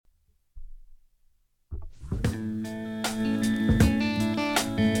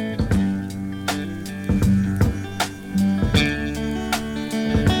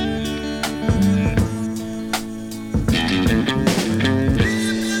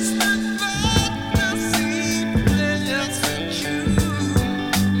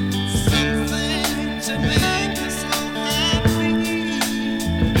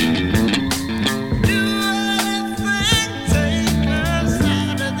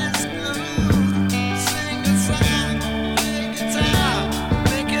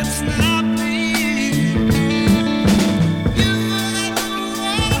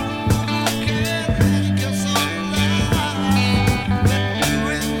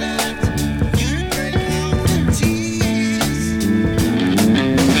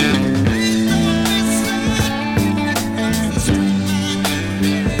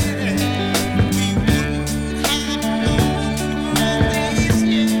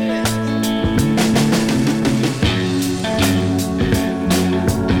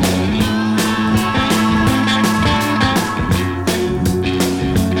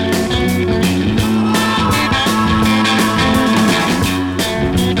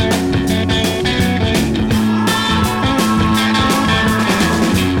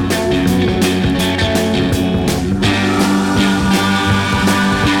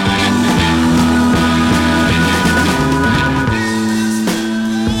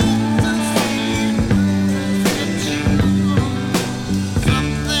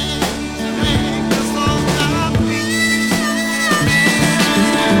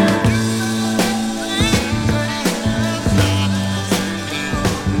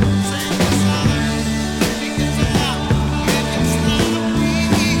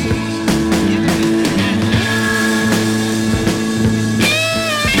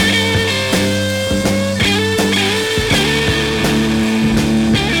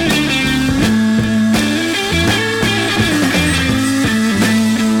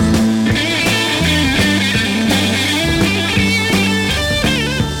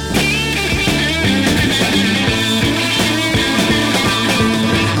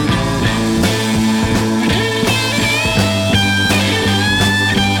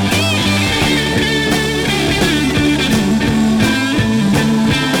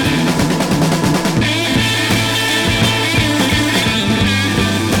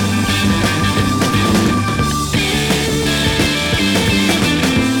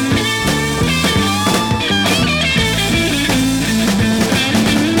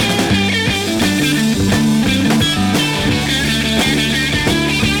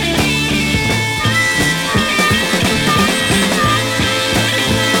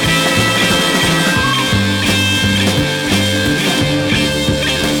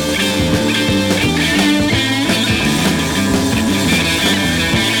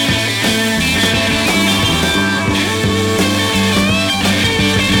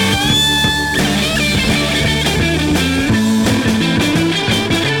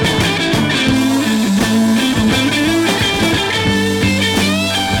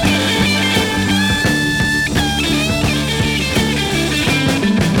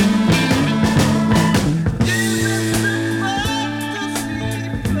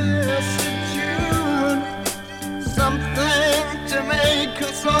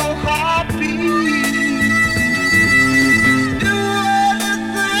us so happy. Do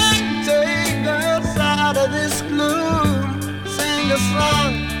anything, take us out of this gloom. Sing a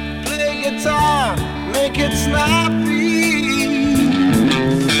song, play guitar, make it snappy.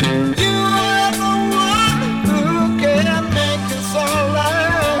 You are the one who can make us all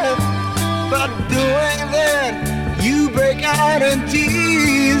laugh. But doing that, you break out in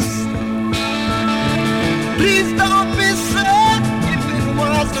tears. Please don't be sad. If it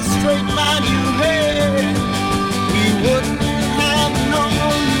was a straight line you had, we wouldn't have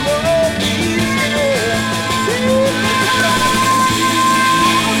known your easy.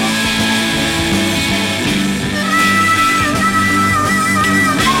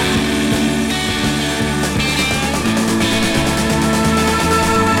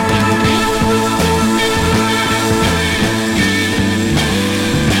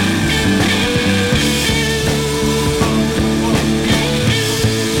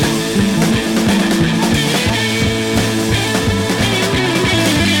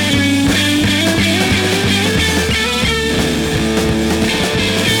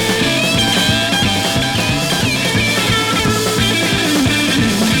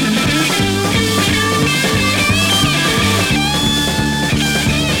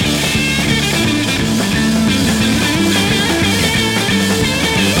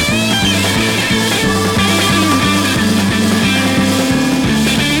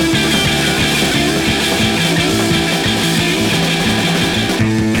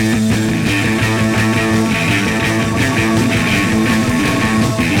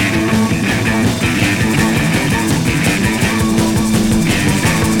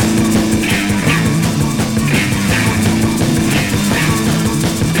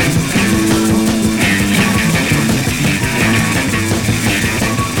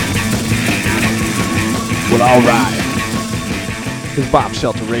 All right. This is Bob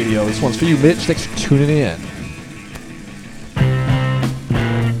Shelter Radio. This one's for you, Mitch. Thanks for tuning in.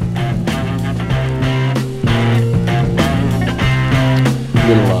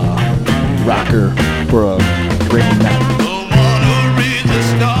 Little rocker for a rainy night.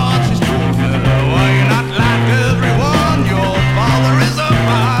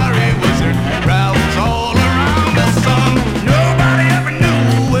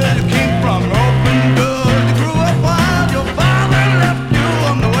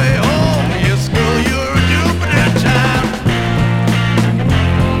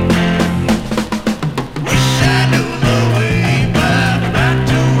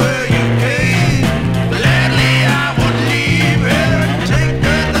 I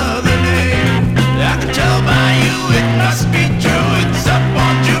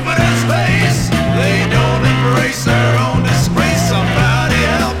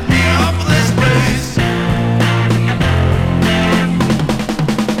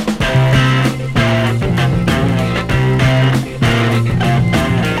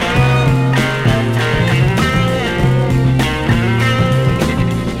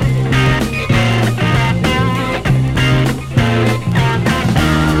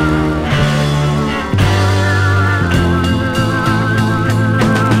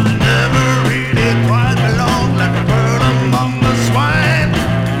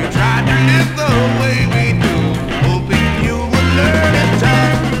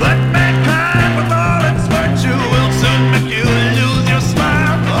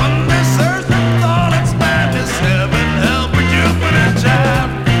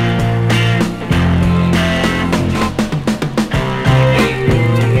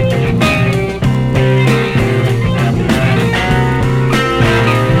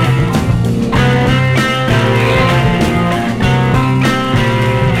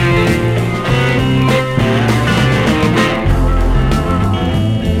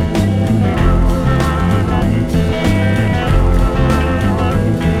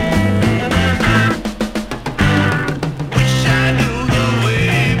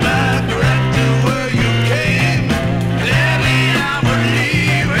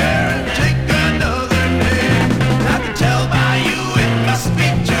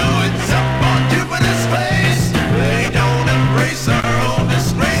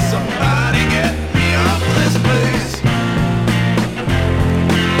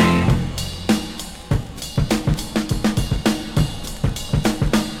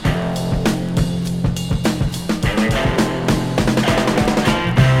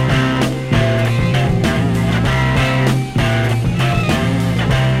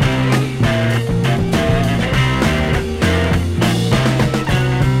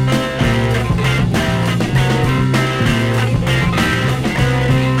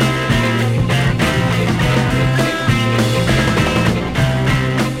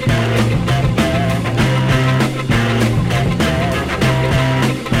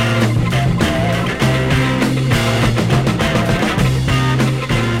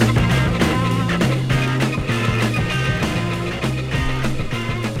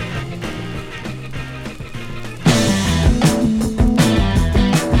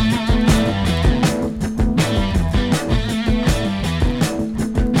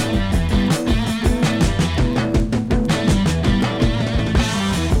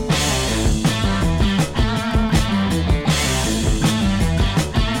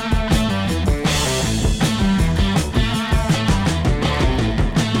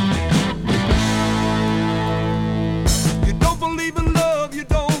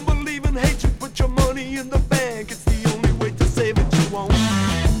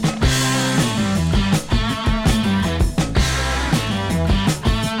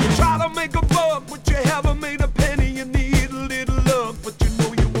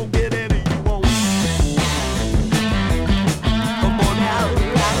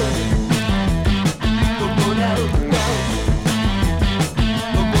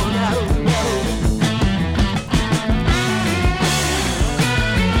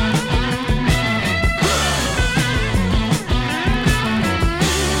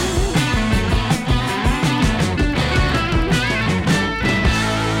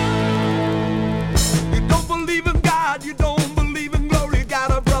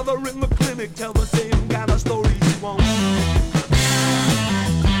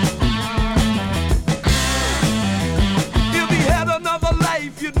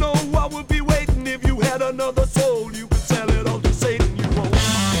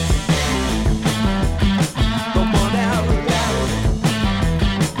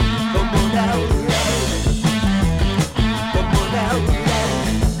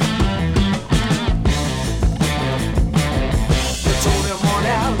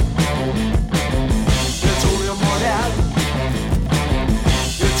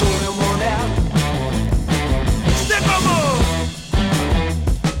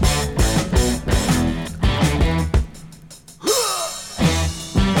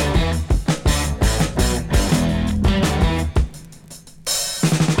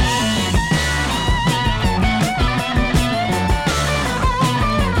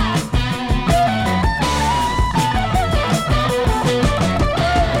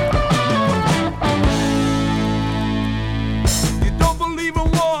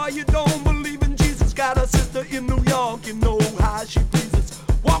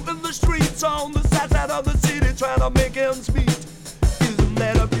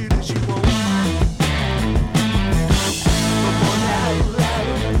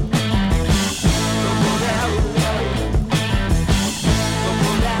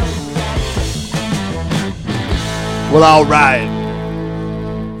Well, all right.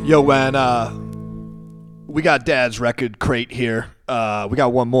 Yo, man, we got Dad's record crate here. We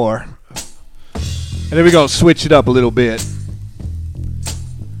got one more. And then we're going to switch it up a little bit.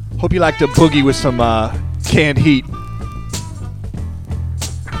 Hope you like to boogie with some canned heat.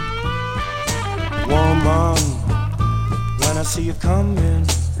 Woman, when I see you coming,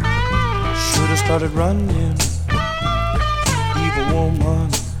 should have started running. Evil woman,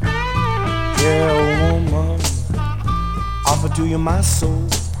 yeah, woman, offered to you my soul.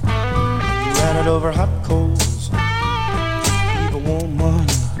 You ran it over hot coals. Evil woman,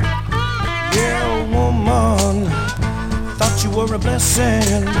 yeah, woman, thought you were a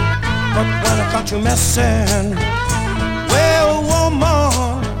blessing, but when I caught you messing, well,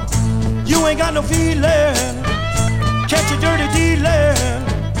 woman, you ain't got no feeling, catch a dirty dealing.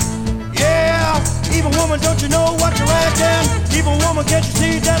 Yeah, evil woman, don't you know what you're acting? Evil woman, can't you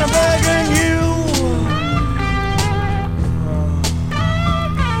see that I'm begging you?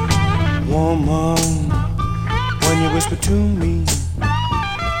 Woman, when you whisper to me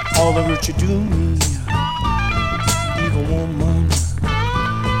all the hurt you do me. Evil woman,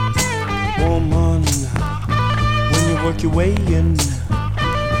 woman, when you work your way in,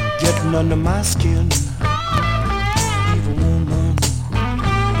 getting under my skin. Evil woman,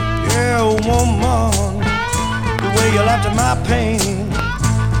 yeah, woman, the way you laughed at my pain,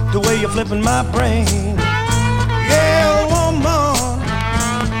 the way you're flipping my brain. Yeah, woman,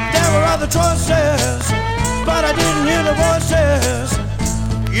 there were other choices, but I didn't hear the voices.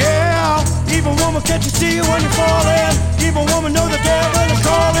 Yeah, evil woman, can't you see when you're falling? Evil woman, know the devil is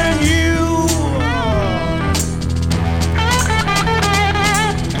calling you.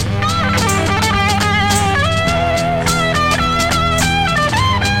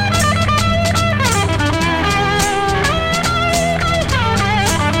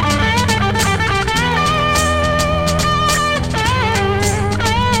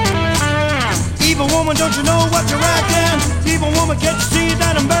 Evil woman, don't you know what you're acting? Evil woman, can't you see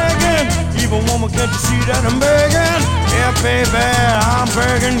that I'm begging? Evil woman, can't you see that I'm begging? Yeah, baby, I'm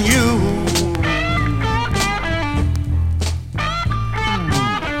begging you.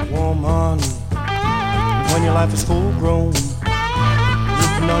 Woman, when your life is full grown,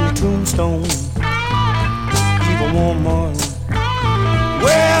 written on your tombstone. Evil woman,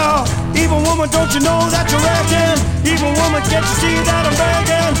 well, evil woman, don't you know that you're acting? Evil woman, can't you see that I'm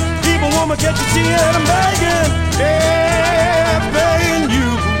begging? Evil woman, can't you see that I'm begging? Yeah, begging you.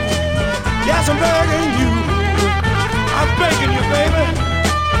 Yes, I'm begging you. I'm begging you, baby.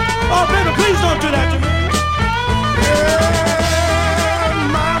 Oh, baby, please don't do that to me. Yeah,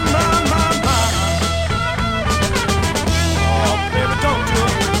 my. Oh, baby, don't do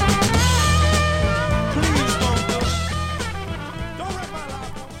it. Please don't do it. Don't wreck my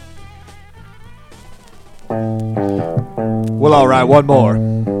life. Well, all right, one more.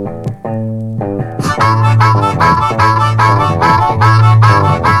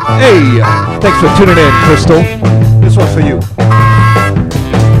 Hey, thanks for tuning in, Crystal. This one's for you.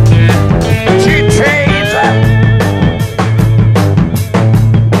 Two trains,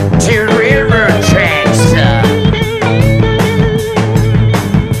 two railroad tracks.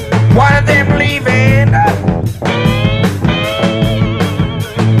 One of them leaving,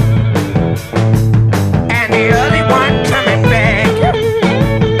 and the other one coming back.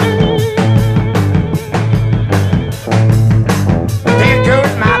 There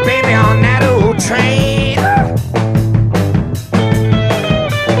goes my baby on that old train.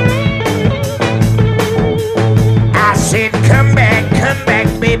 I said, come back,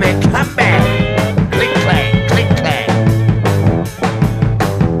 baby, come back. Click, clack, click, clack.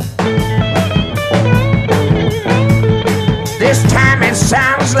 This time it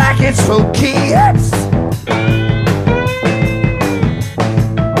sounds like it's for kids.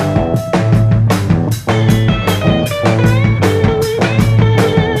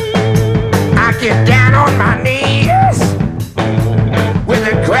 I get down on my knees with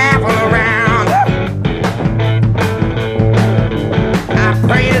the gravel around. I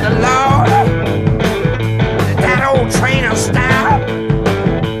pray to the Lord that that old train will stop,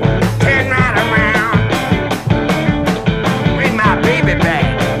 turn right around, bring my baby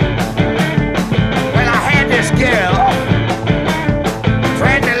back. Well, I had this girl,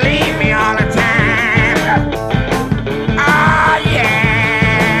 tried to leave me all the time. Oh yeah,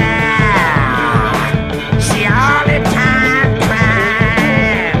 she all the time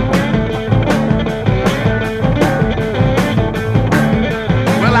crying.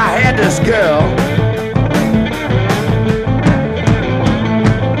 Well, I had this girl,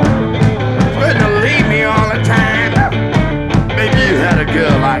 tried to leave me all the time. Maybe you had a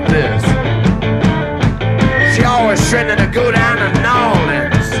girl like this. She always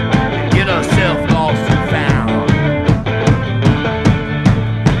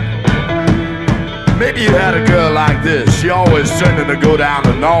descending to go down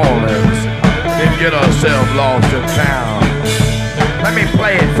to New Orleans and get ourselves lost in town. Let me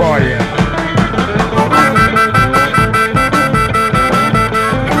play it for you.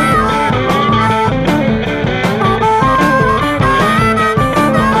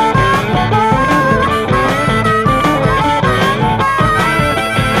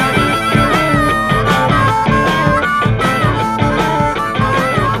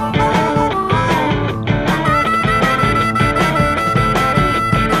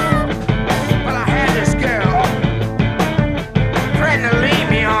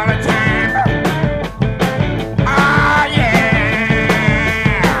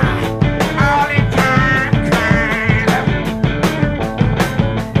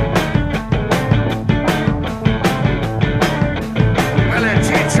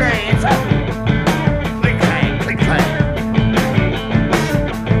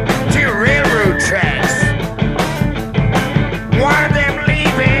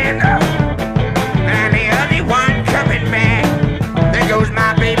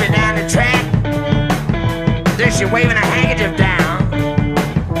 Waving a handkerchief down,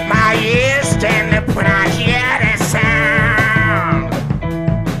 my ears stand up when I hear that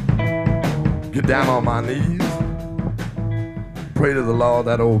sound. Get down on my knees, pray to the Lord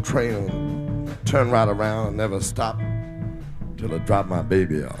that old train will turn right around and never stop till I drop my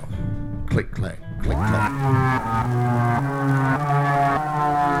baby off. Click, clack, click, clack.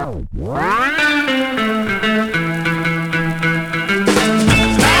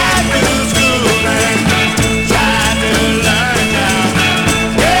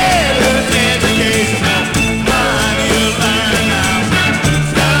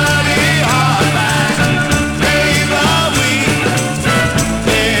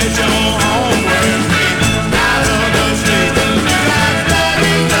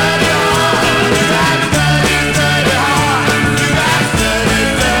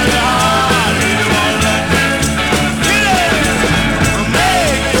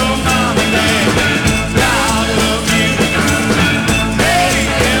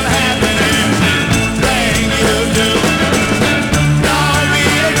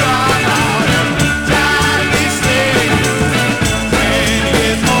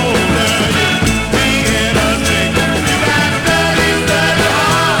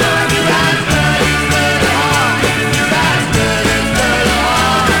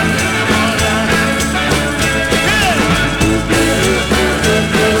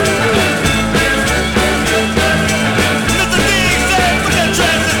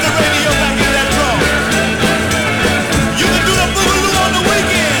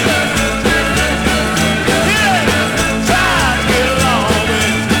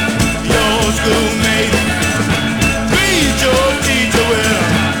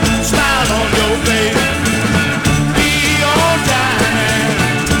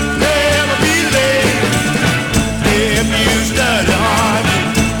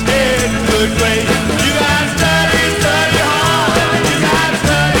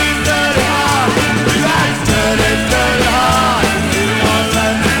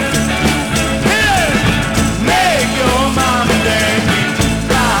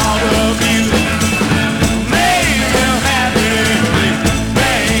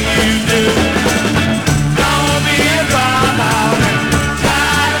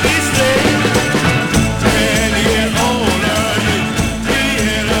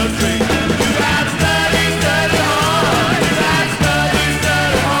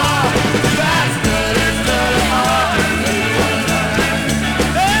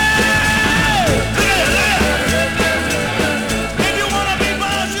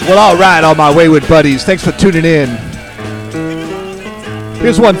 Well, all right, all my wayward buddies. Thanks for tuning in.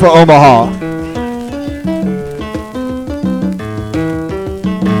 Here's one for Omaha.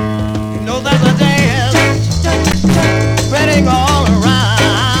 You know there's a dance spreading all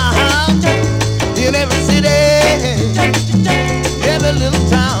around in every city, every little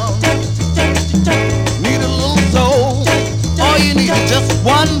town. Need a little soul, all you need is just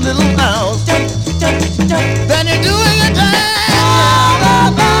one little ounce. Then you're doing a dance.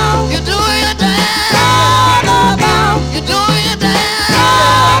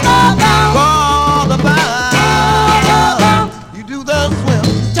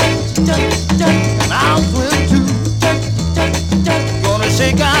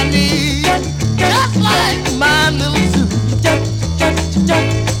 Just like my little suit.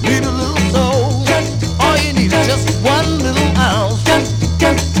 Need a little soul. All you need is just one little ounce.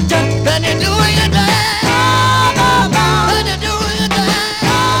 Then you're doing a dance. Then you're doing a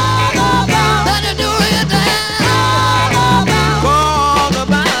dance. Then you're doing a dance. For the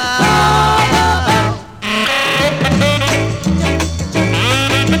bound.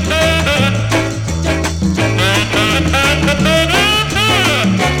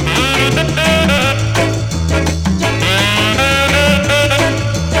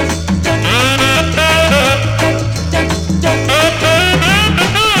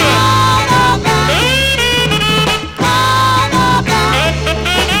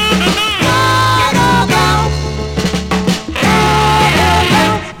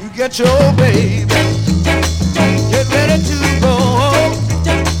 get your baby. Get ready to go home.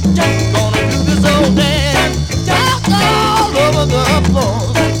 Gonna do this old dance all over the floor.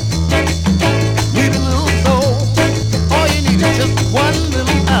 Need a little soul. All you need is just one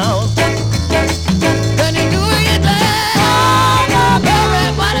little house. Then you do your dance.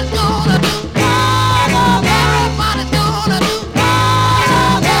 Everybody's gonna do. Everybody's gonna do.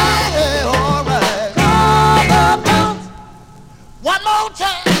 Yeah, all right. One more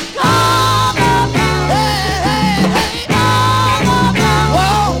time.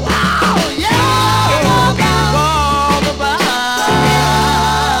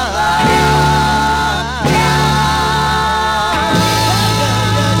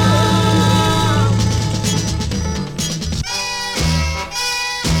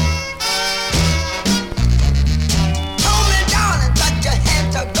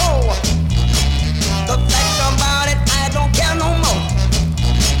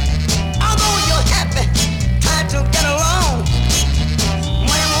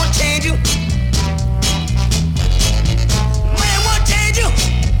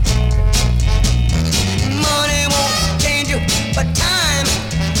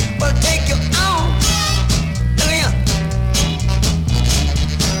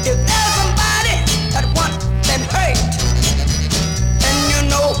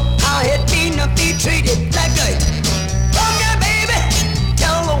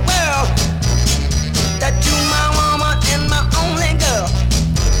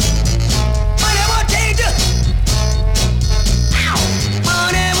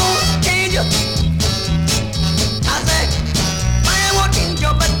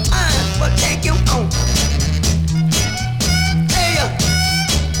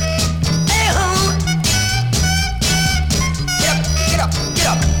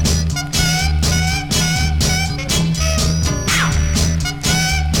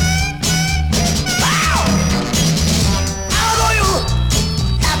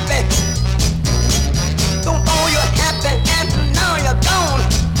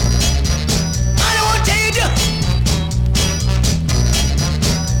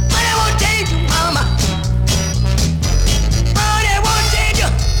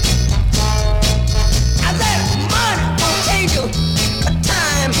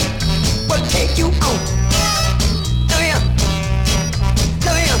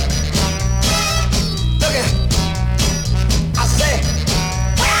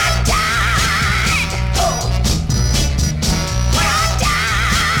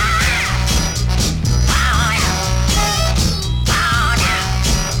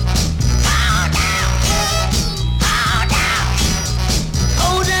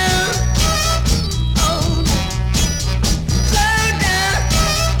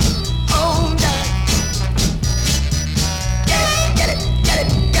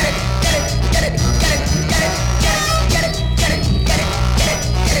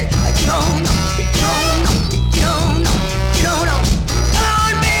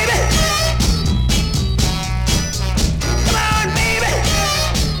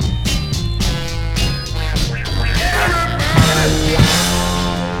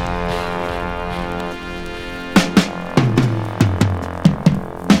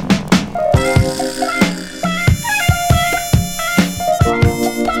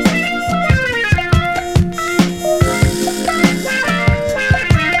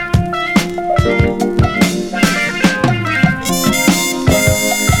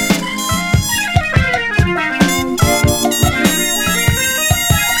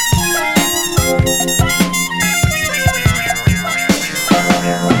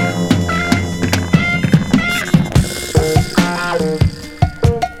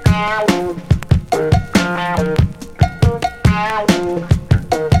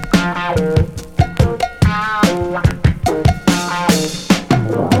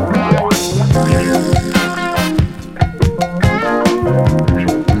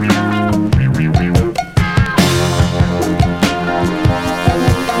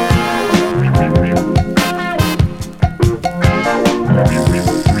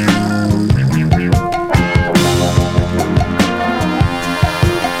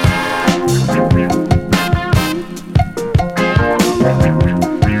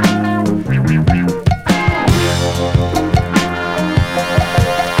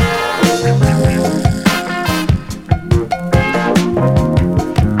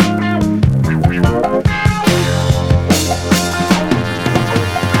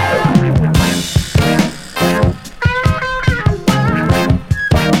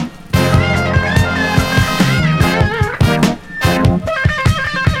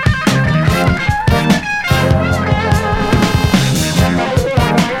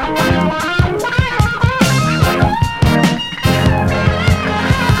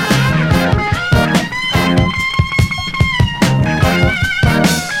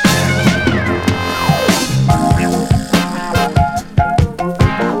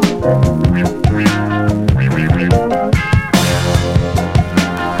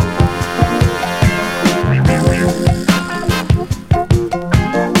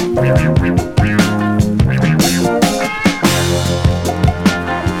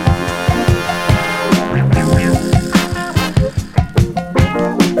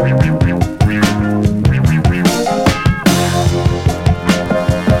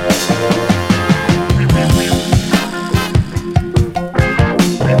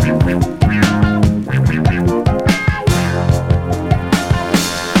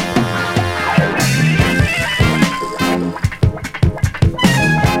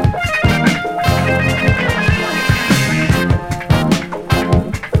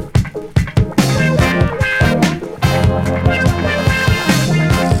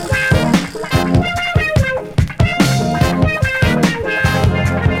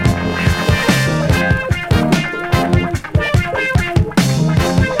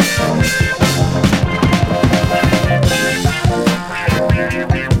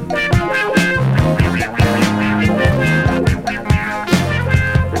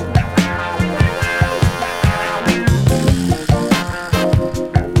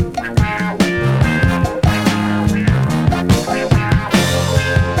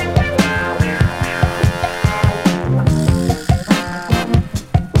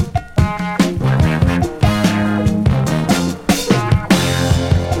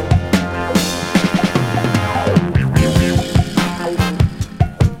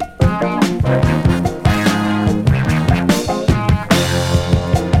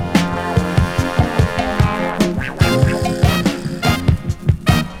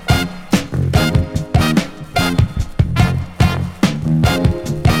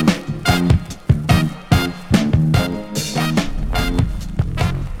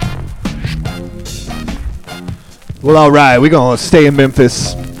 Well, all right, we're going to stay in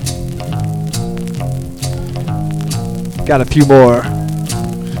Memphis. Got a few more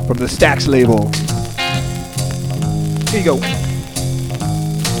from the Stax label. Here you go.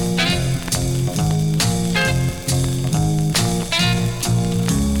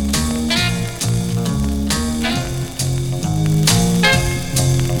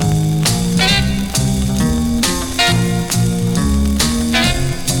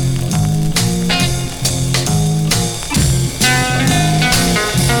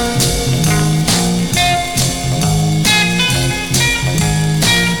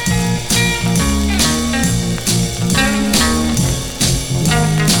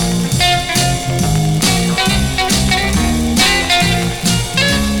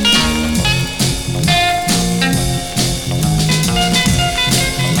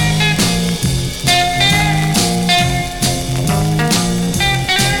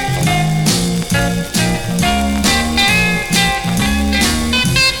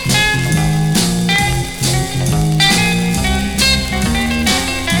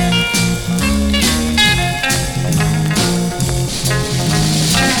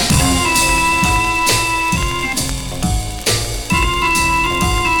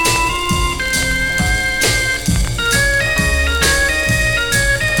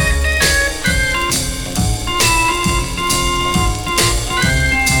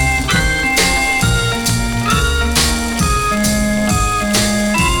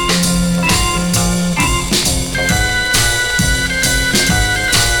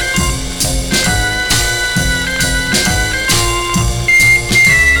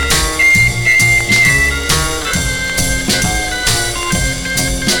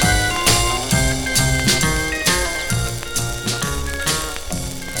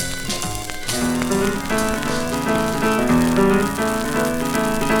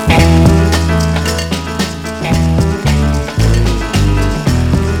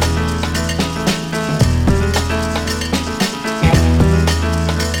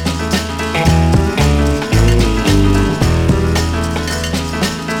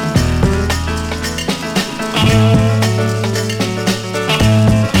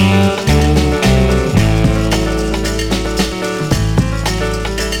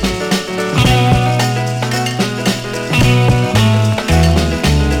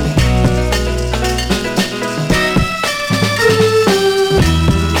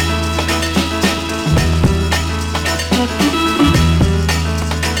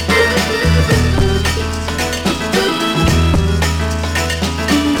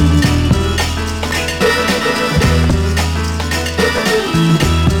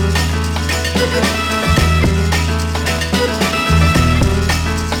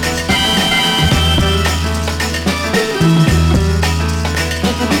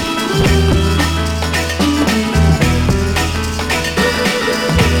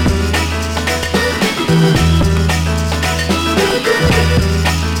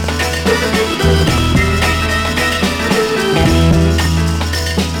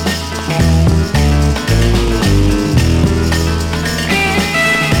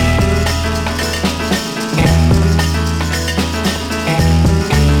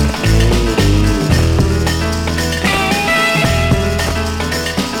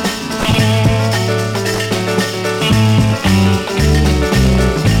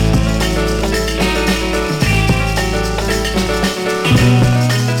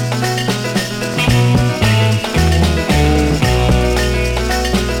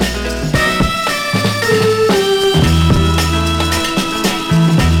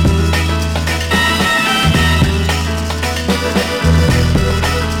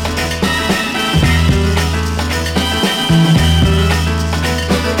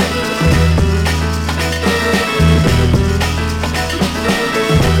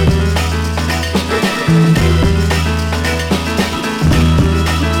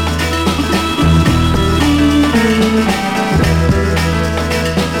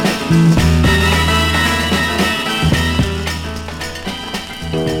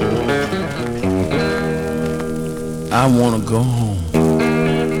 I wanna go home.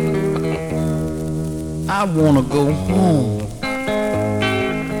 I wanna go home.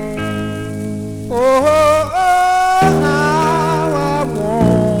 Oh, how I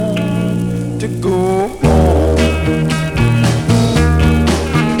want to go home.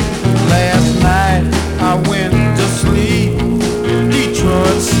 Last night I went to sleep in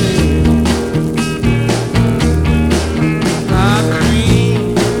Detroit City. I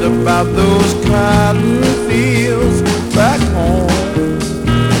dreamed about those cotton fields back home.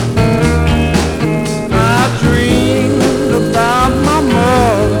 I dreamed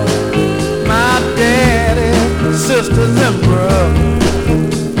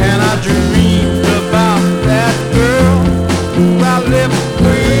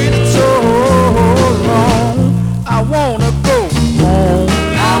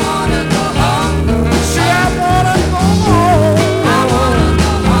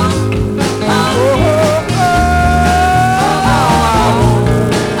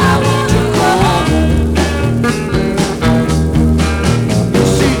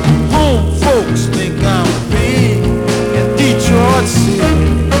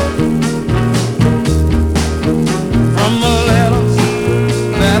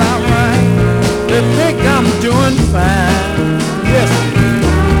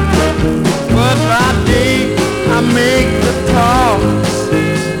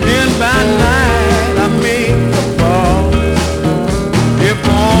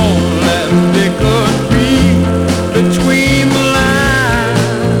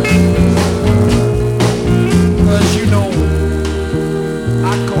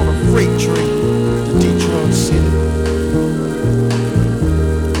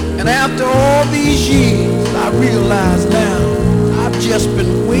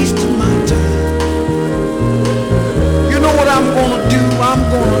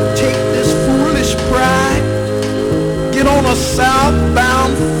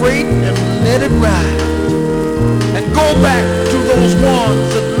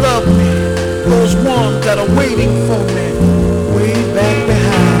waiting for me way back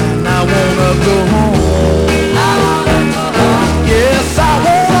behind. I wanna go home. I wanna go home. Yes, I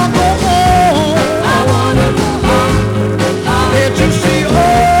wanna go home. I wanna go home. Can't you see,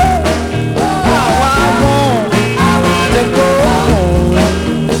 how I want to go home?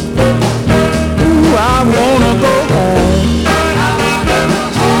 Ooh, I wanna go home.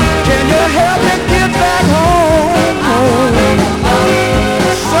 Can you help me get back home?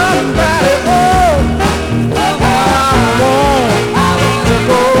 Somebody, I want to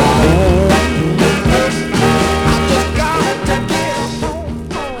go home. I just got to get home.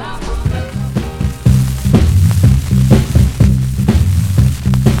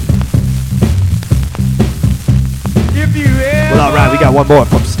 If you ever Well, all right, we got one more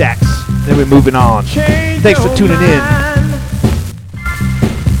from Stacks. Then we're moving on. change Thanks for your tuning in. mind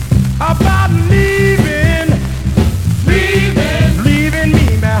about leaving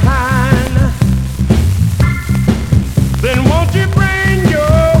me behind, then won't you bring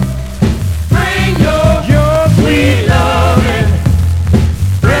your sweet loving,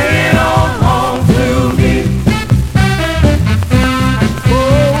 bring it on home to me.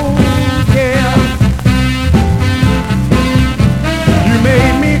 Oh yeah, you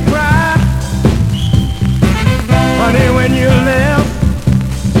made me cry, honey,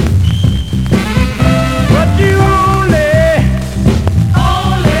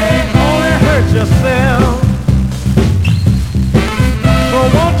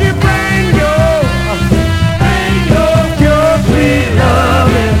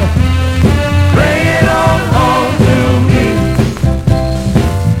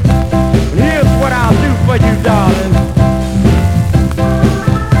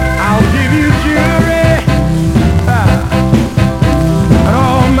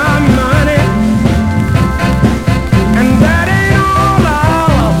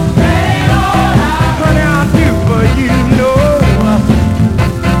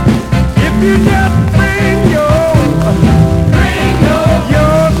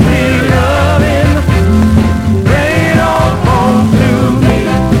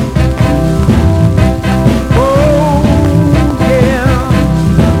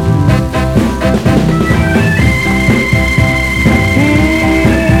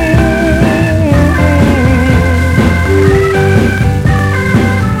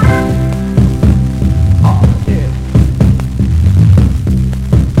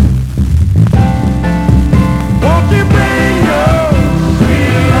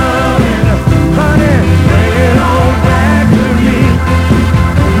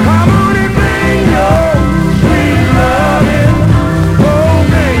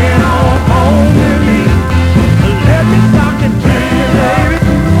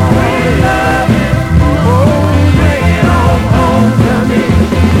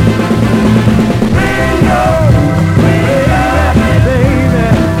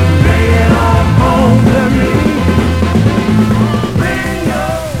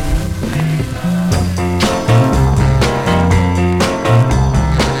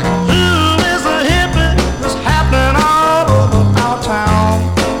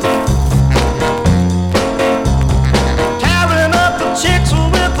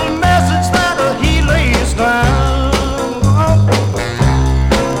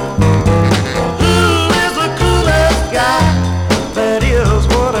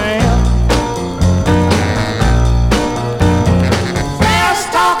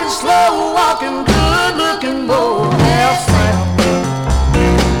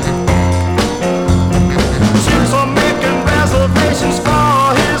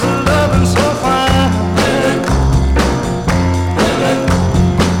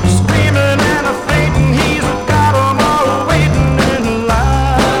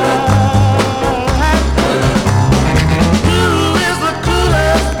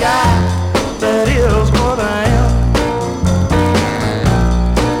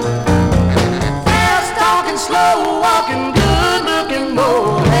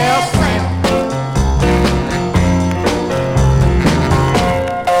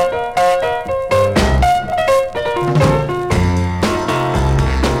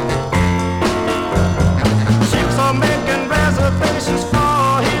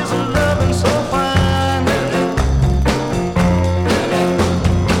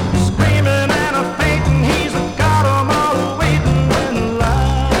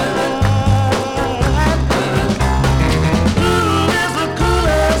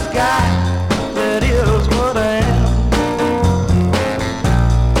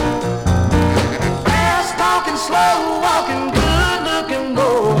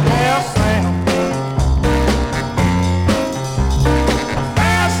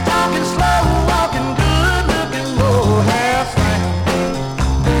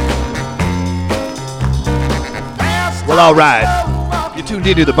 all right. You're tuned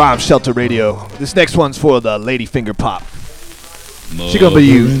into the Bomb Shelter Radio. This next one's for the Lady Finger Pop. She's gonna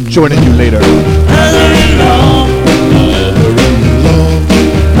be joining you later. Mother-in-law,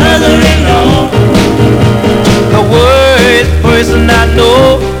 mother-in-law, The worst person I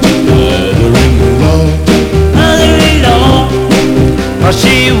know, mother-in-law,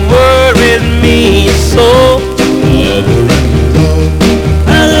 she worries me so.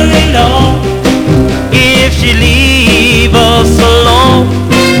 mother-in-law, If she leave us alone,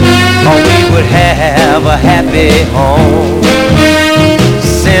 we would have a happy home.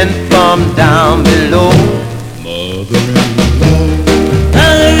 Sent from down below.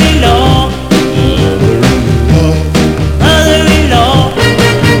 mother-in-law, mother-in-law,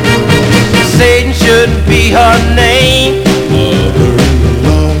 Satan shouldn't be her name.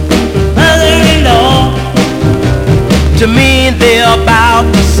 mother-in-law, To me they're about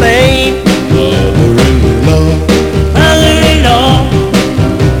the same. mother-in-law,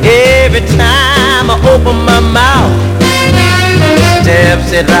 Every time I open my mouth,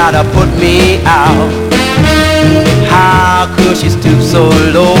 steps it right to put me out. How could she stoop so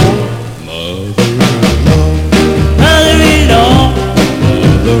low? mother-in-law,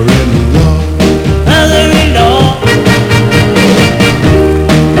 mother-in-law,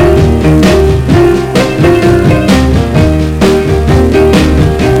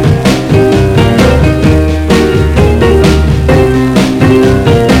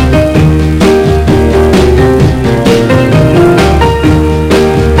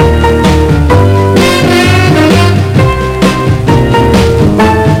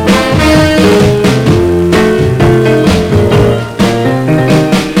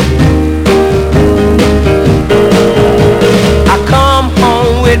 I come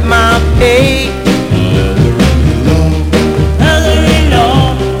home with my pay.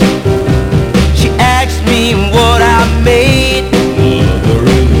 mother-in-law, She asked me what I made.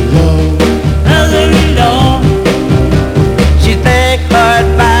 mother-in-law, She think her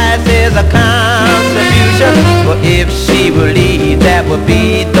advice is a contribution. But if she believed that would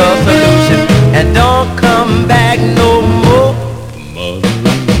be the solution, and don't come back no more.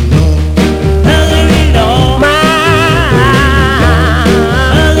 mother-in-law,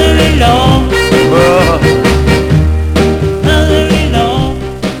 mother-in-law, mother-in-law.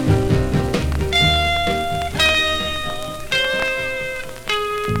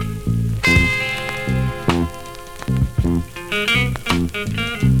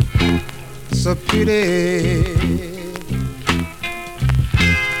 So pretty,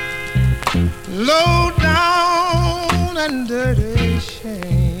 low down and dirty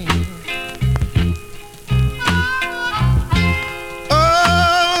shame.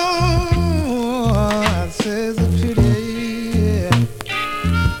 Oh, I say so pretty,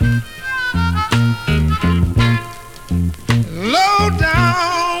 low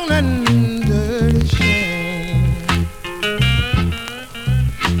down and dirty shame.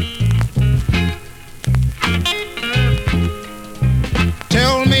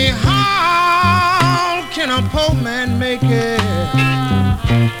 Tell me, how can a poor man make it?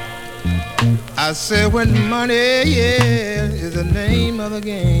 I said when money, yeah, is the name of the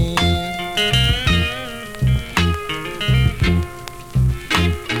game.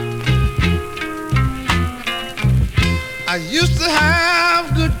 I used to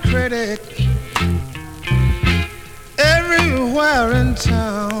have good credit everywhere in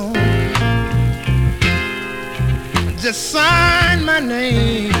town. Just sign my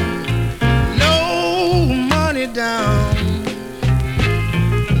name, no money down.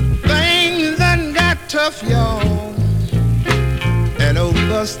 Things done got tough, y'all, and old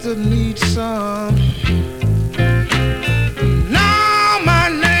Buster needs some. Now my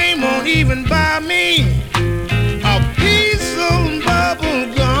name won't even buy me a piece of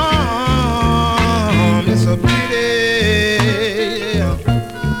bubble gum. It's a pity,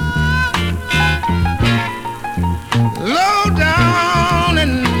 low down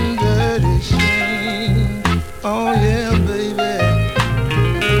and dirty shame. Oh yeah, baby.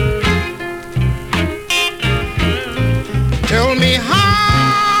 Tell me,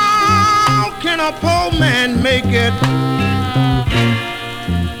 how can a poor man make it?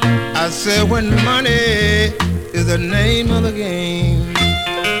 I said when money is the name of the game.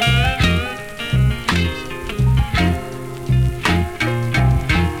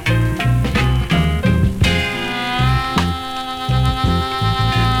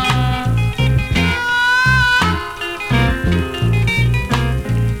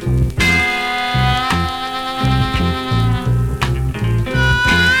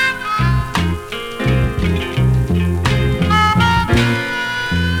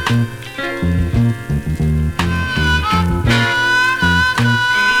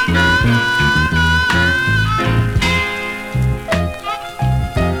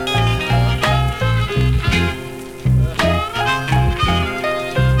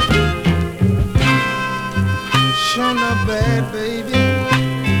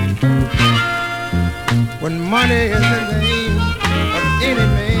 when money is the name of any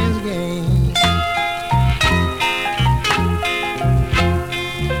man's game.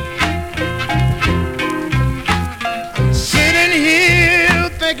 Sitting here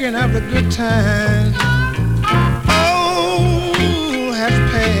thinking of the good times, oh,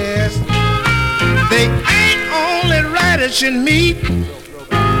 have passed. They ain't only radish in meat,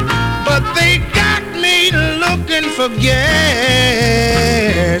 but they got me looking for gas.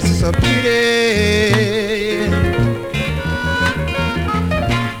 It's a pity.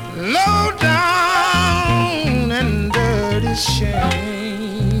 Low down and dirty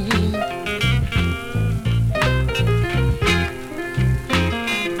shame.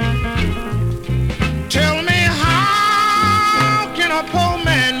 Tell me, how can a poor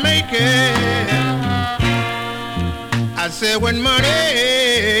man make it? I said, when money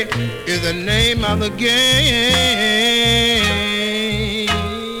is the name of the game.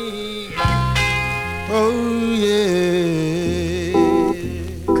 Oh, yeah.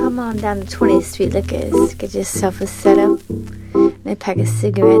 Come on down to 20th Street Liquors. Get yourself a setup, and a pack of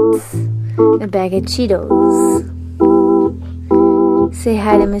cigarettes, and a bag of Cheetos. Say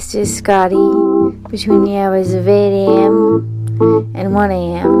hi to Mr. Scotty between the hours of 8 a.m. and 1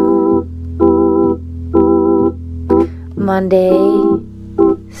 a.m. Monday,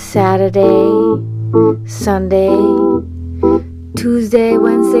 Saturday, Sunday, Tuesday,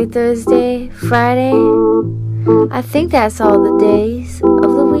 Wednesday, Thursday, Friday. I think that's all the days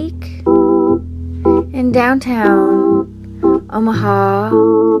of the week. In downtown Omaha,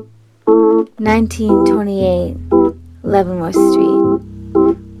 1928 Leavenworth Street.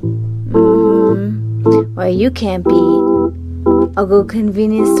 Where you can't beat a good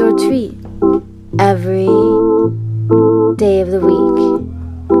convenience store treat every day of the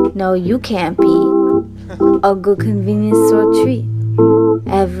week. No, you can't beat a good convenience store treat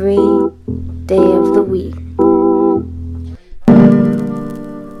every day of the week.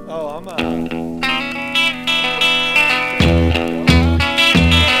 Oh, I'm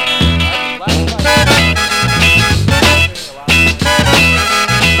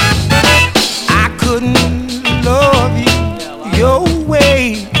I couldn't love you your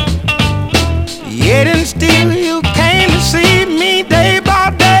way, yet and still you came to see me day by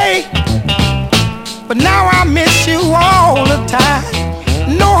day. But now I miss you all the time.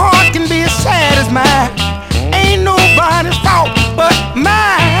 No heart can be as sad as mine. Ain't nobody's fault but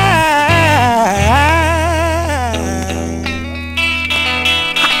mine.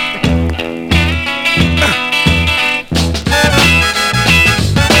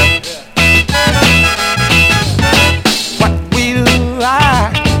 What will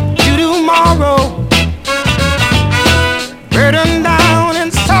I do tomorrow? Burden down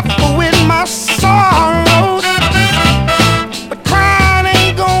and suffer with my sorrows. But crying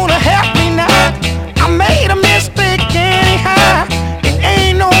ain't gonna help me now. I made a mistake anyhow. It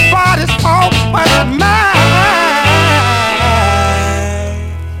ain't nobody's fault but mine.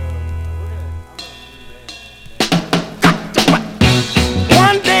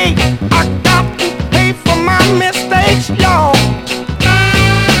 One day I got to pay for my mistakes, y'all.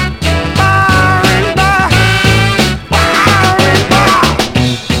 By and by,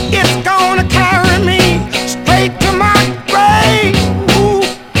 it's gonna carry me straight to my grave. Ooh,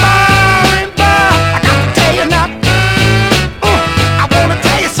 by and by, I got to tell you now. I wanna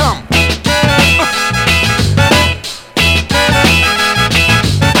tell you something.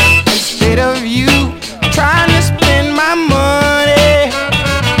 Instead of you trying to spend my money,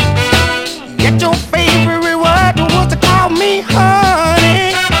 yet your favorite reward was to call me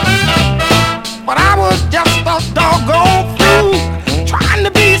honey. But I was just a doggone fool, trying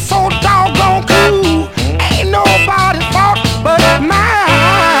to be so doggone cool. Ain't nobody's fault but mine.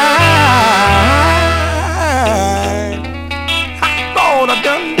 I thought I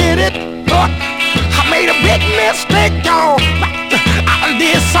done did it, but I made a big mistake, y'all. I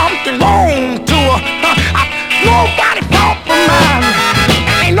did something wrong to her. Nobody fault but mine.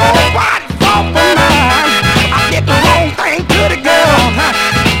 Ain't nobody fault but mine. I did the wrong thing to the girl.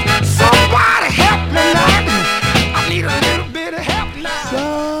 Somebody help me now. I need a little bit of help now. So,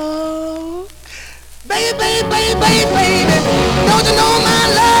 baby, baby, baby, baby, don't you know my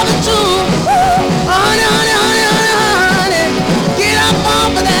love is true? Honey, honey, honey, honey, honey, get up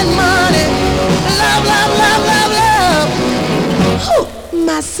off of that money. Love, love, love, love, love. Ooh,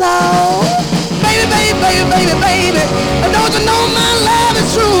 my soul. Baby, baby, baby, baby, baby, don't you know my love is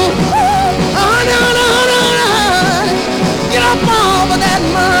true? Honey, honey, honey, honey, honey, get up off of that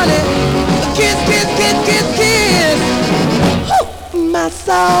money. Kiss, kiss, kiss, kiss, kiss. Ooh, my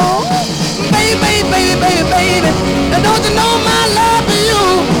soul. Baby, baby, baby, baby, baby, don't you know my love for you?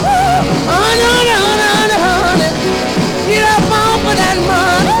 Honey, honey, honey, honey,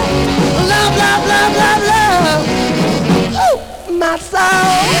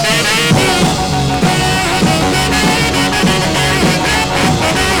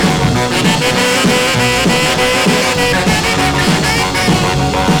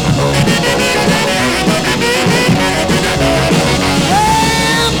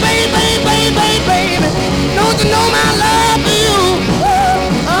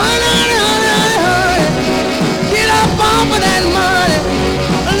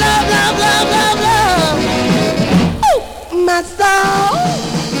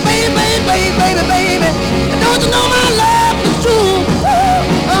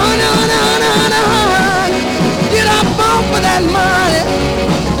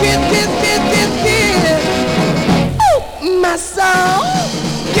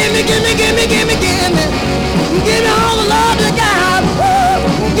 Give me all the love you got.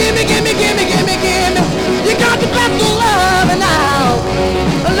 Woo. Give me. You got the best of love now.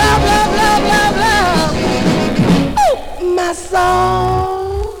 Love. Ooh, my soul.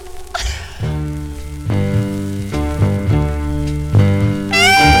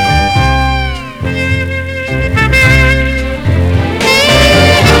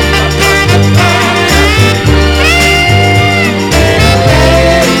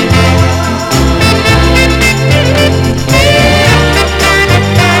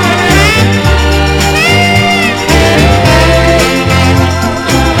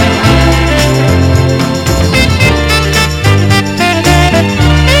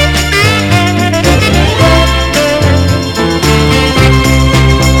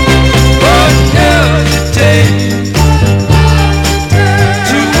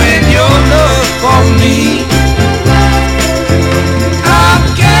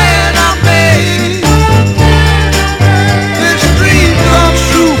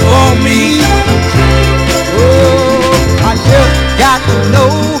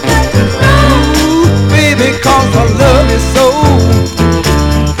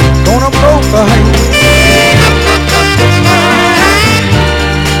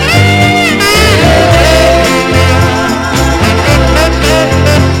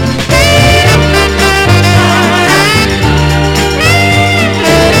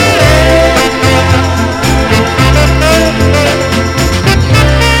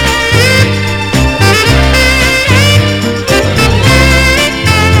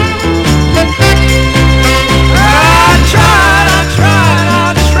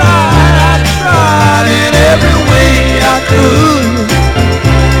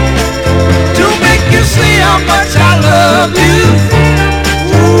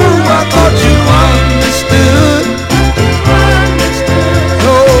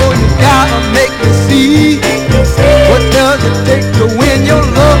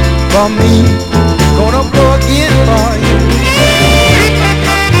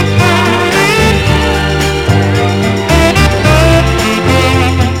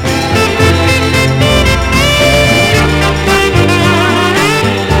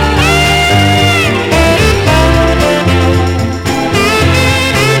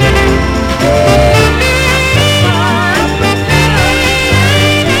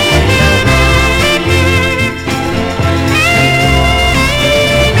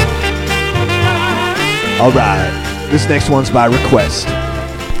 Alright, this next one's by request.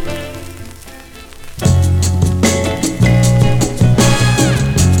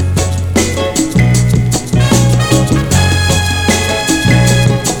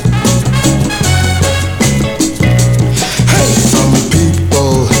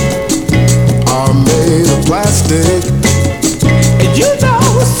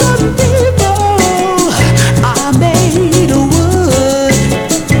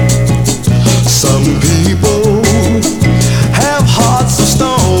 Some people have hearts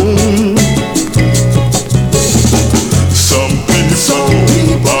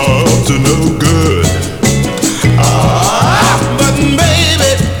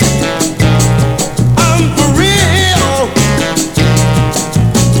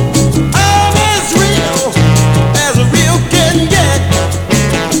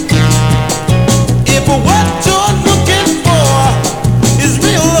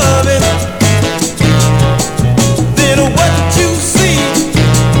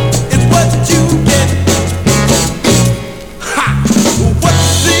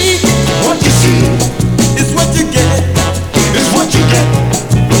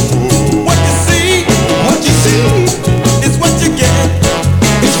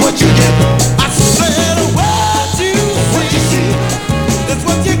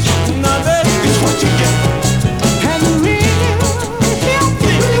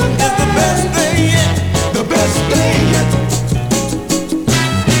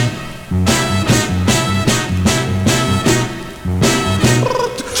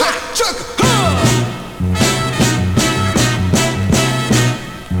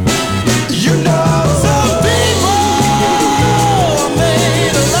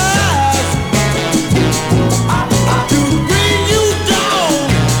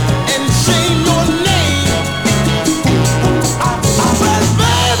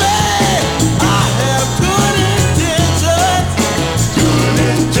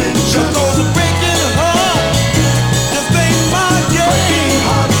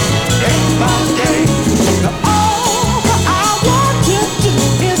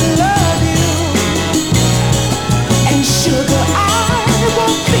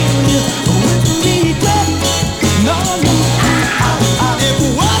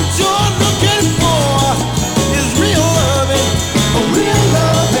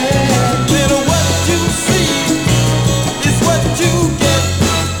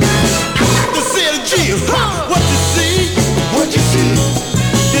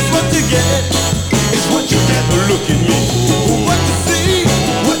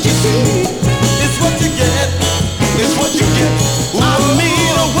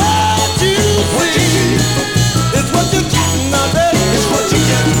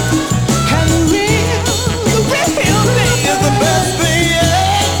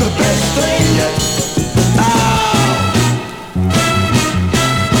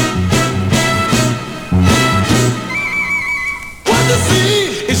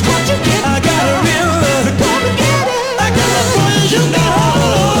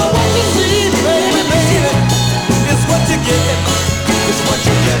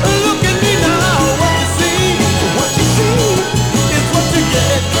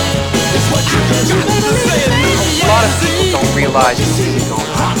realize what's really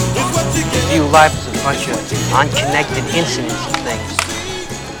going on. They view life as a bunch of unconnected incidents and things.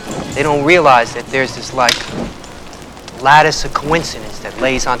 They don't realize that there's this like lattice of coincidence that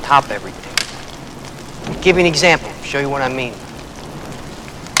lays on top of everything. I'll give you an example, show you what I mean.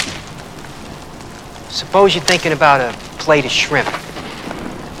 Suppose you're thinking about a plate of shrimp.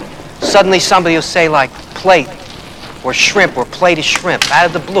 Suddenly somebody will say like plate or shrimp or plate of shrimp out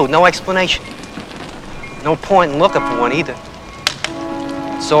of the blue, no explanation. No point in looking for one either.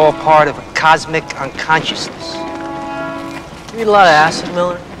 It's all part of a cosmic unconsciousness. You eat a lot of acid,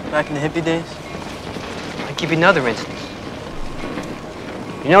 Miller, back in the hippie days? I'll give you another instance.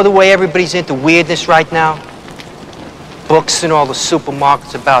 You know the way everybody's into weirdness right now? Books in all the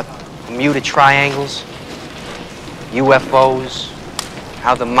supermarkets about Bermuda triangles, UFOs,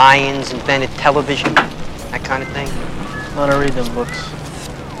 how the Mayans invented television, that kind of thing. I don't read them books.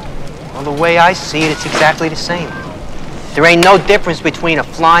 Well, the way I see it, it's exactly the same. There ain't no difference between a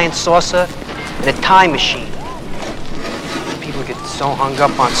flying saucer and a time machine. People get so hung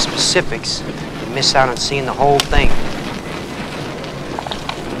up on specifics, they miss out on seeing the whole thing.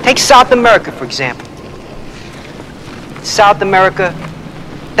 Take South America, for example. In South America,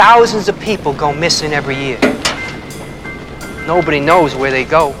 thousands of people go missing every year. Nobody knows where they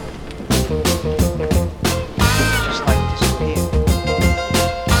go. Just like disappear.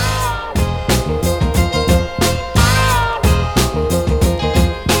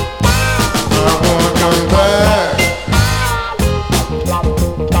 I wanna come back,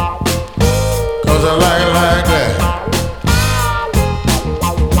 'cause I like it like that.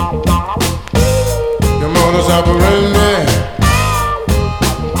 Your modus operandi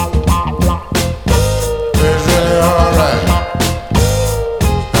is really alright.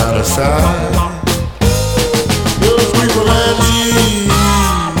 Out of sight, your sweet Atlantis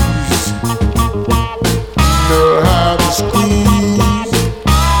know how to squeeze.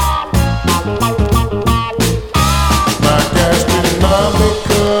 My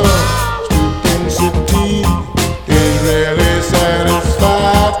gastronomical stupidity is really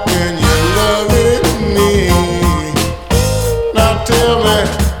satisfied when you're loving me. Now tell me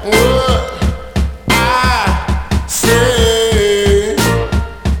what I say.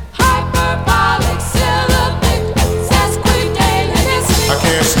 Hyperbolic syllabic sesquidaleness. I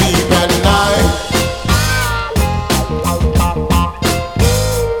can't sleep at night,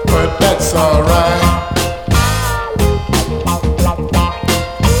 but that's alright.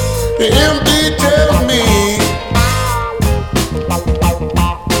 The MD tells me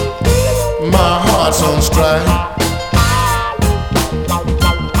my heart's on strike.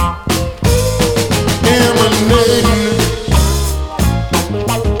 Emanating,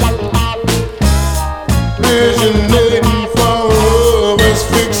 originating from love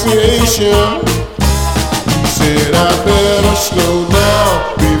asphyxiation. He said I better slow down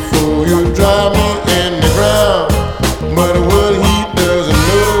before you drive me in the ground. But what he doesn't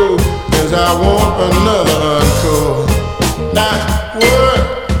know is I want another encore. Now what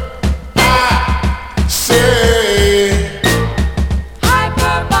I say.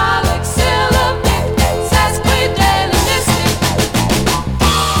 Hyperbolic syllabic sesquidaleness.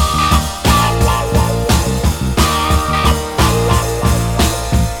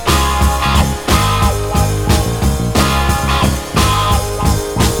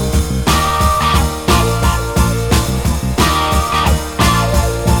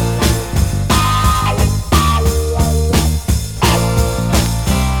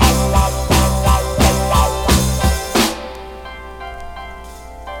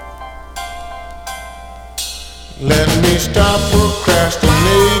 Let me stop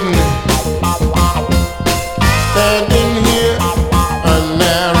procrastinating. Standing here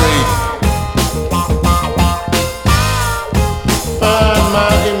unnarrated. Find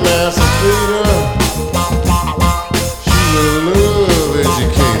my emancipator. She's a love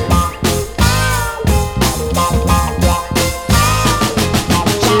educator.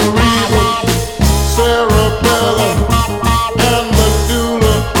 Cerebral, cerebellum, and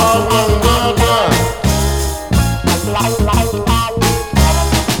medulla oblongata.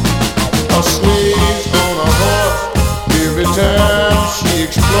 A slave's on a horse every time she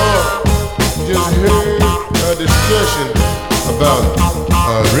explores. Just heard a discussion about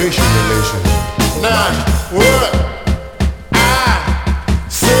racial relations. Now, what I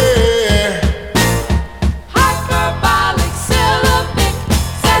say. Hyperbolic syllabic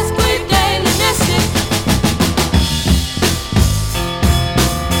sesquidaleness.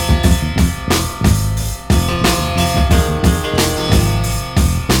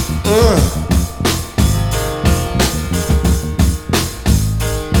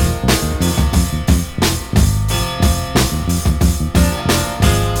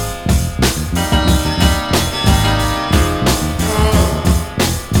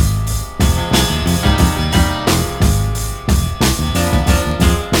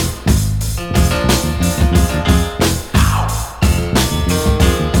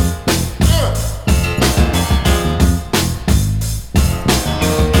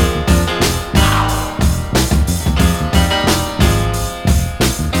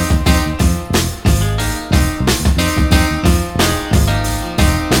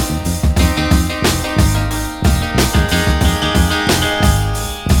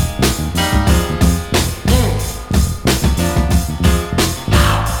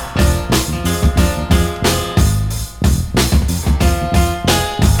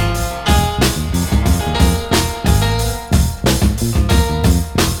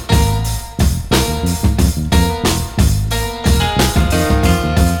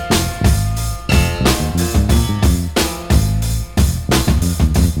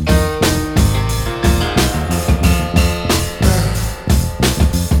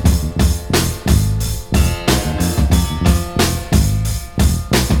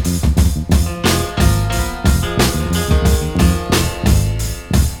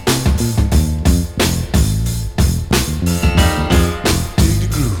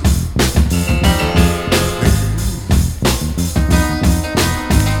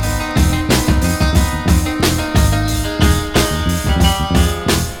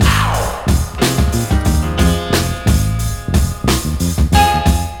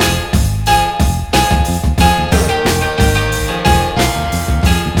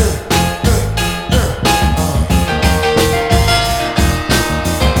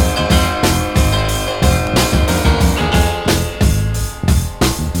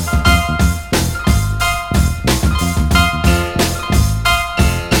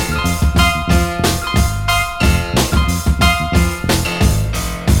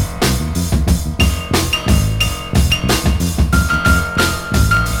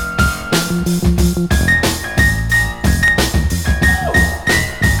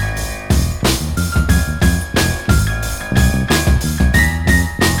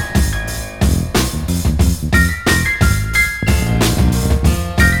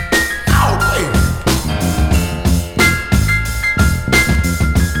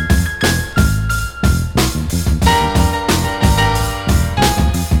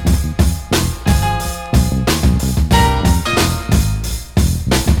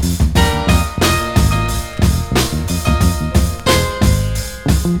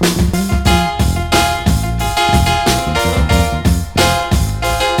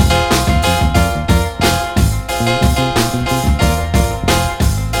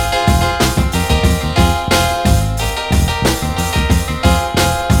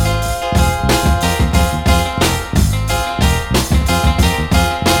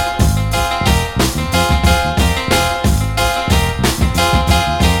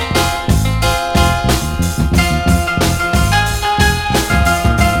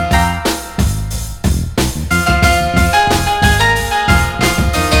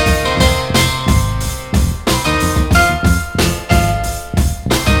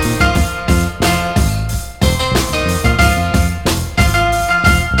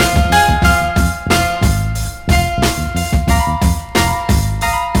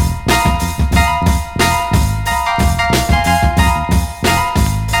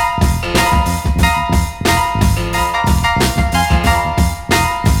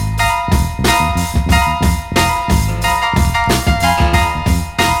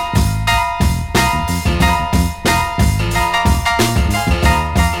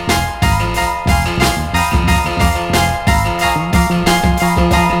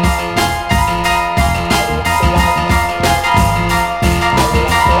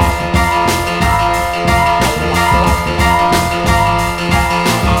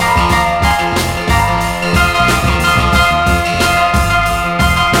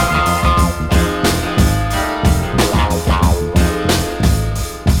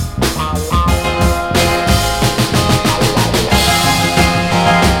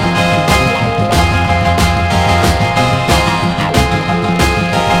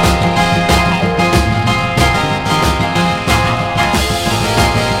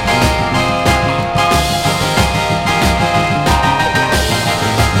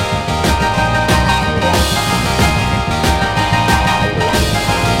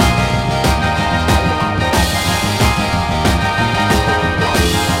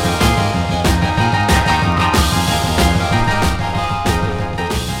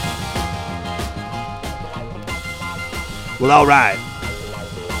 Well, all right.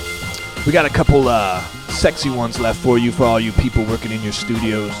 We got a couple sexy ones left for you, for all you people working in your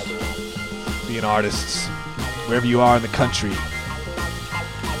studios, being artists, wherever you are in the country.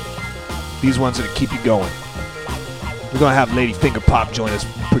 These ones are to keep you going. We're going to have Lady Finger Pop join us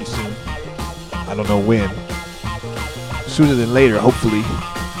pretty soon. I don't know when. Sooner than later, hopefully.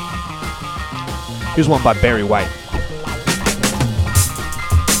 Here's one by Barry White.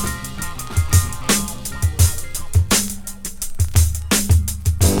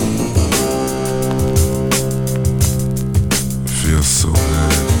 Feels so good.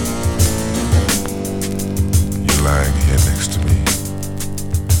 You're lying here next to me.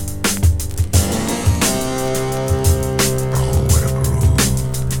 Oh, what a groove.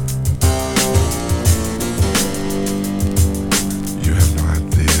 You have no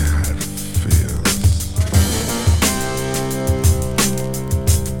idea how it feels.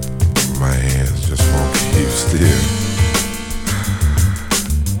 My hands just won't keep still.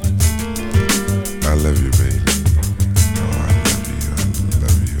 I love you, baby.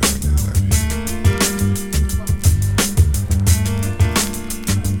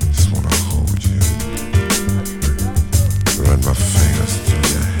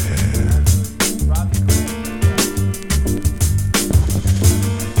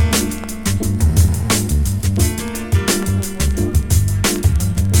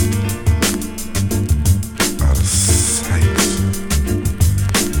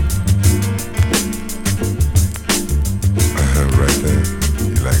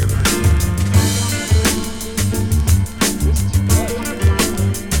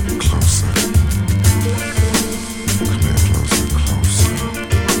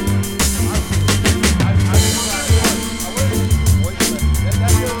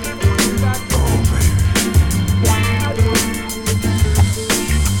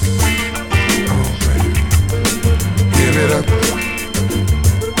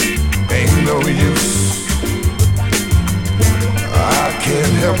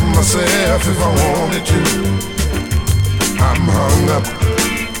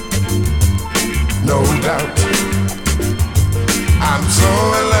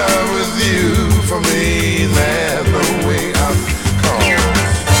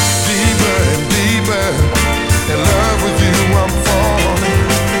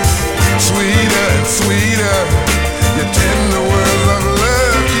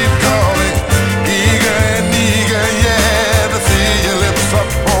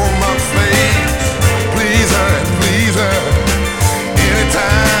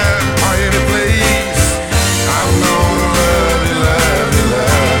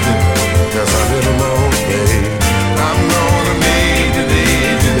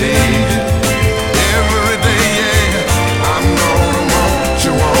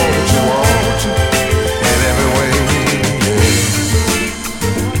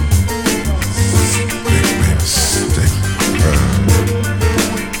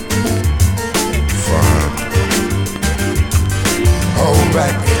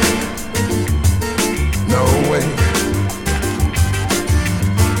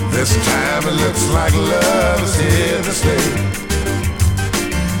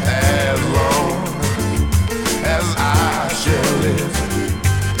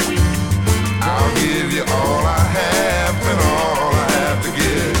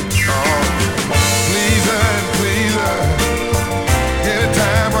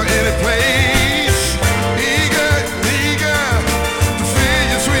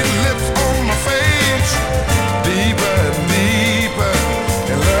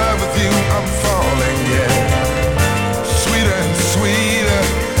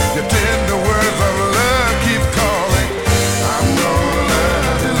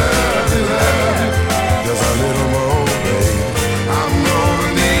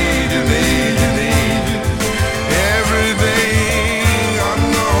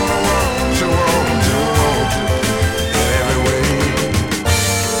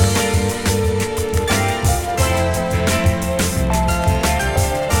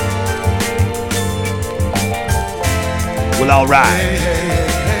 All right.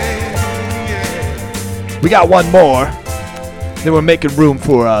 We got one more. Then we're making room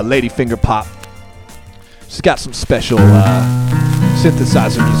for Lady Finger Pop. She's got some special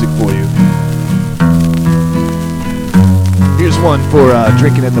synthesizer music for you. Here's one for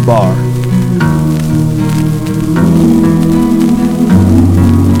drinking at the bar.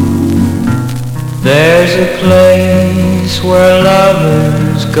 There's a place where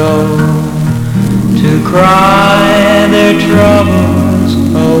lovers go to cry their troubles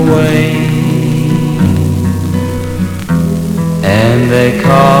away, and they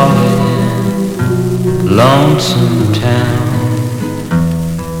call it Lonesome Town.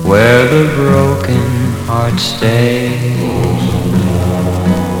 where the broken hearts stay.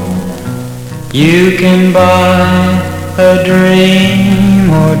 You can buy a dream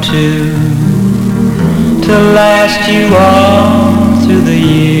or two to last you all through the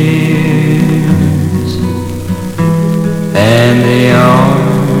years, and the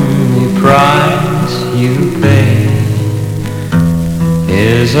only price you pay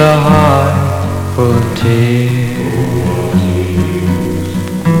is a heart full of tears.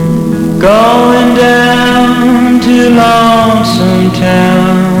 Going down to Lonesome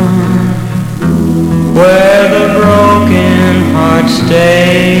Town, where the broken hearts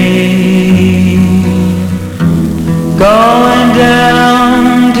stay. Going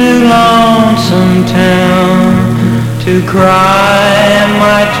down to Lonesome Town to cry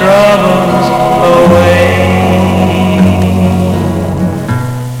my troubles away.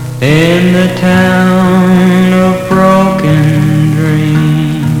 In the town of broken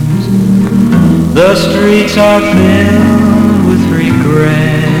dreams, the streets are filled with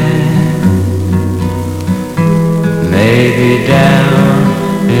regret. Maybe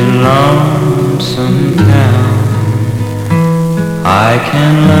down in Lonesome Town I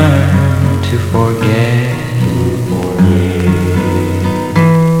can learn to forget.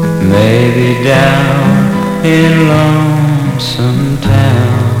 Maybe down in Lonesome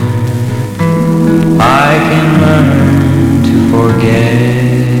Town I can learn to forget.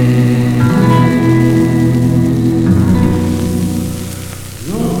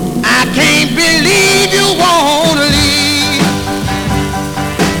 I can't believe you wanna leave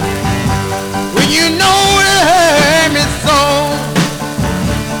when you know it hurt me so.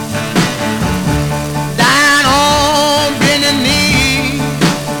 Down on bending knee,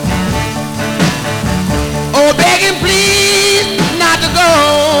 oh begging please not to go.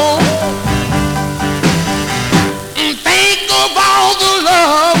 And think of all the love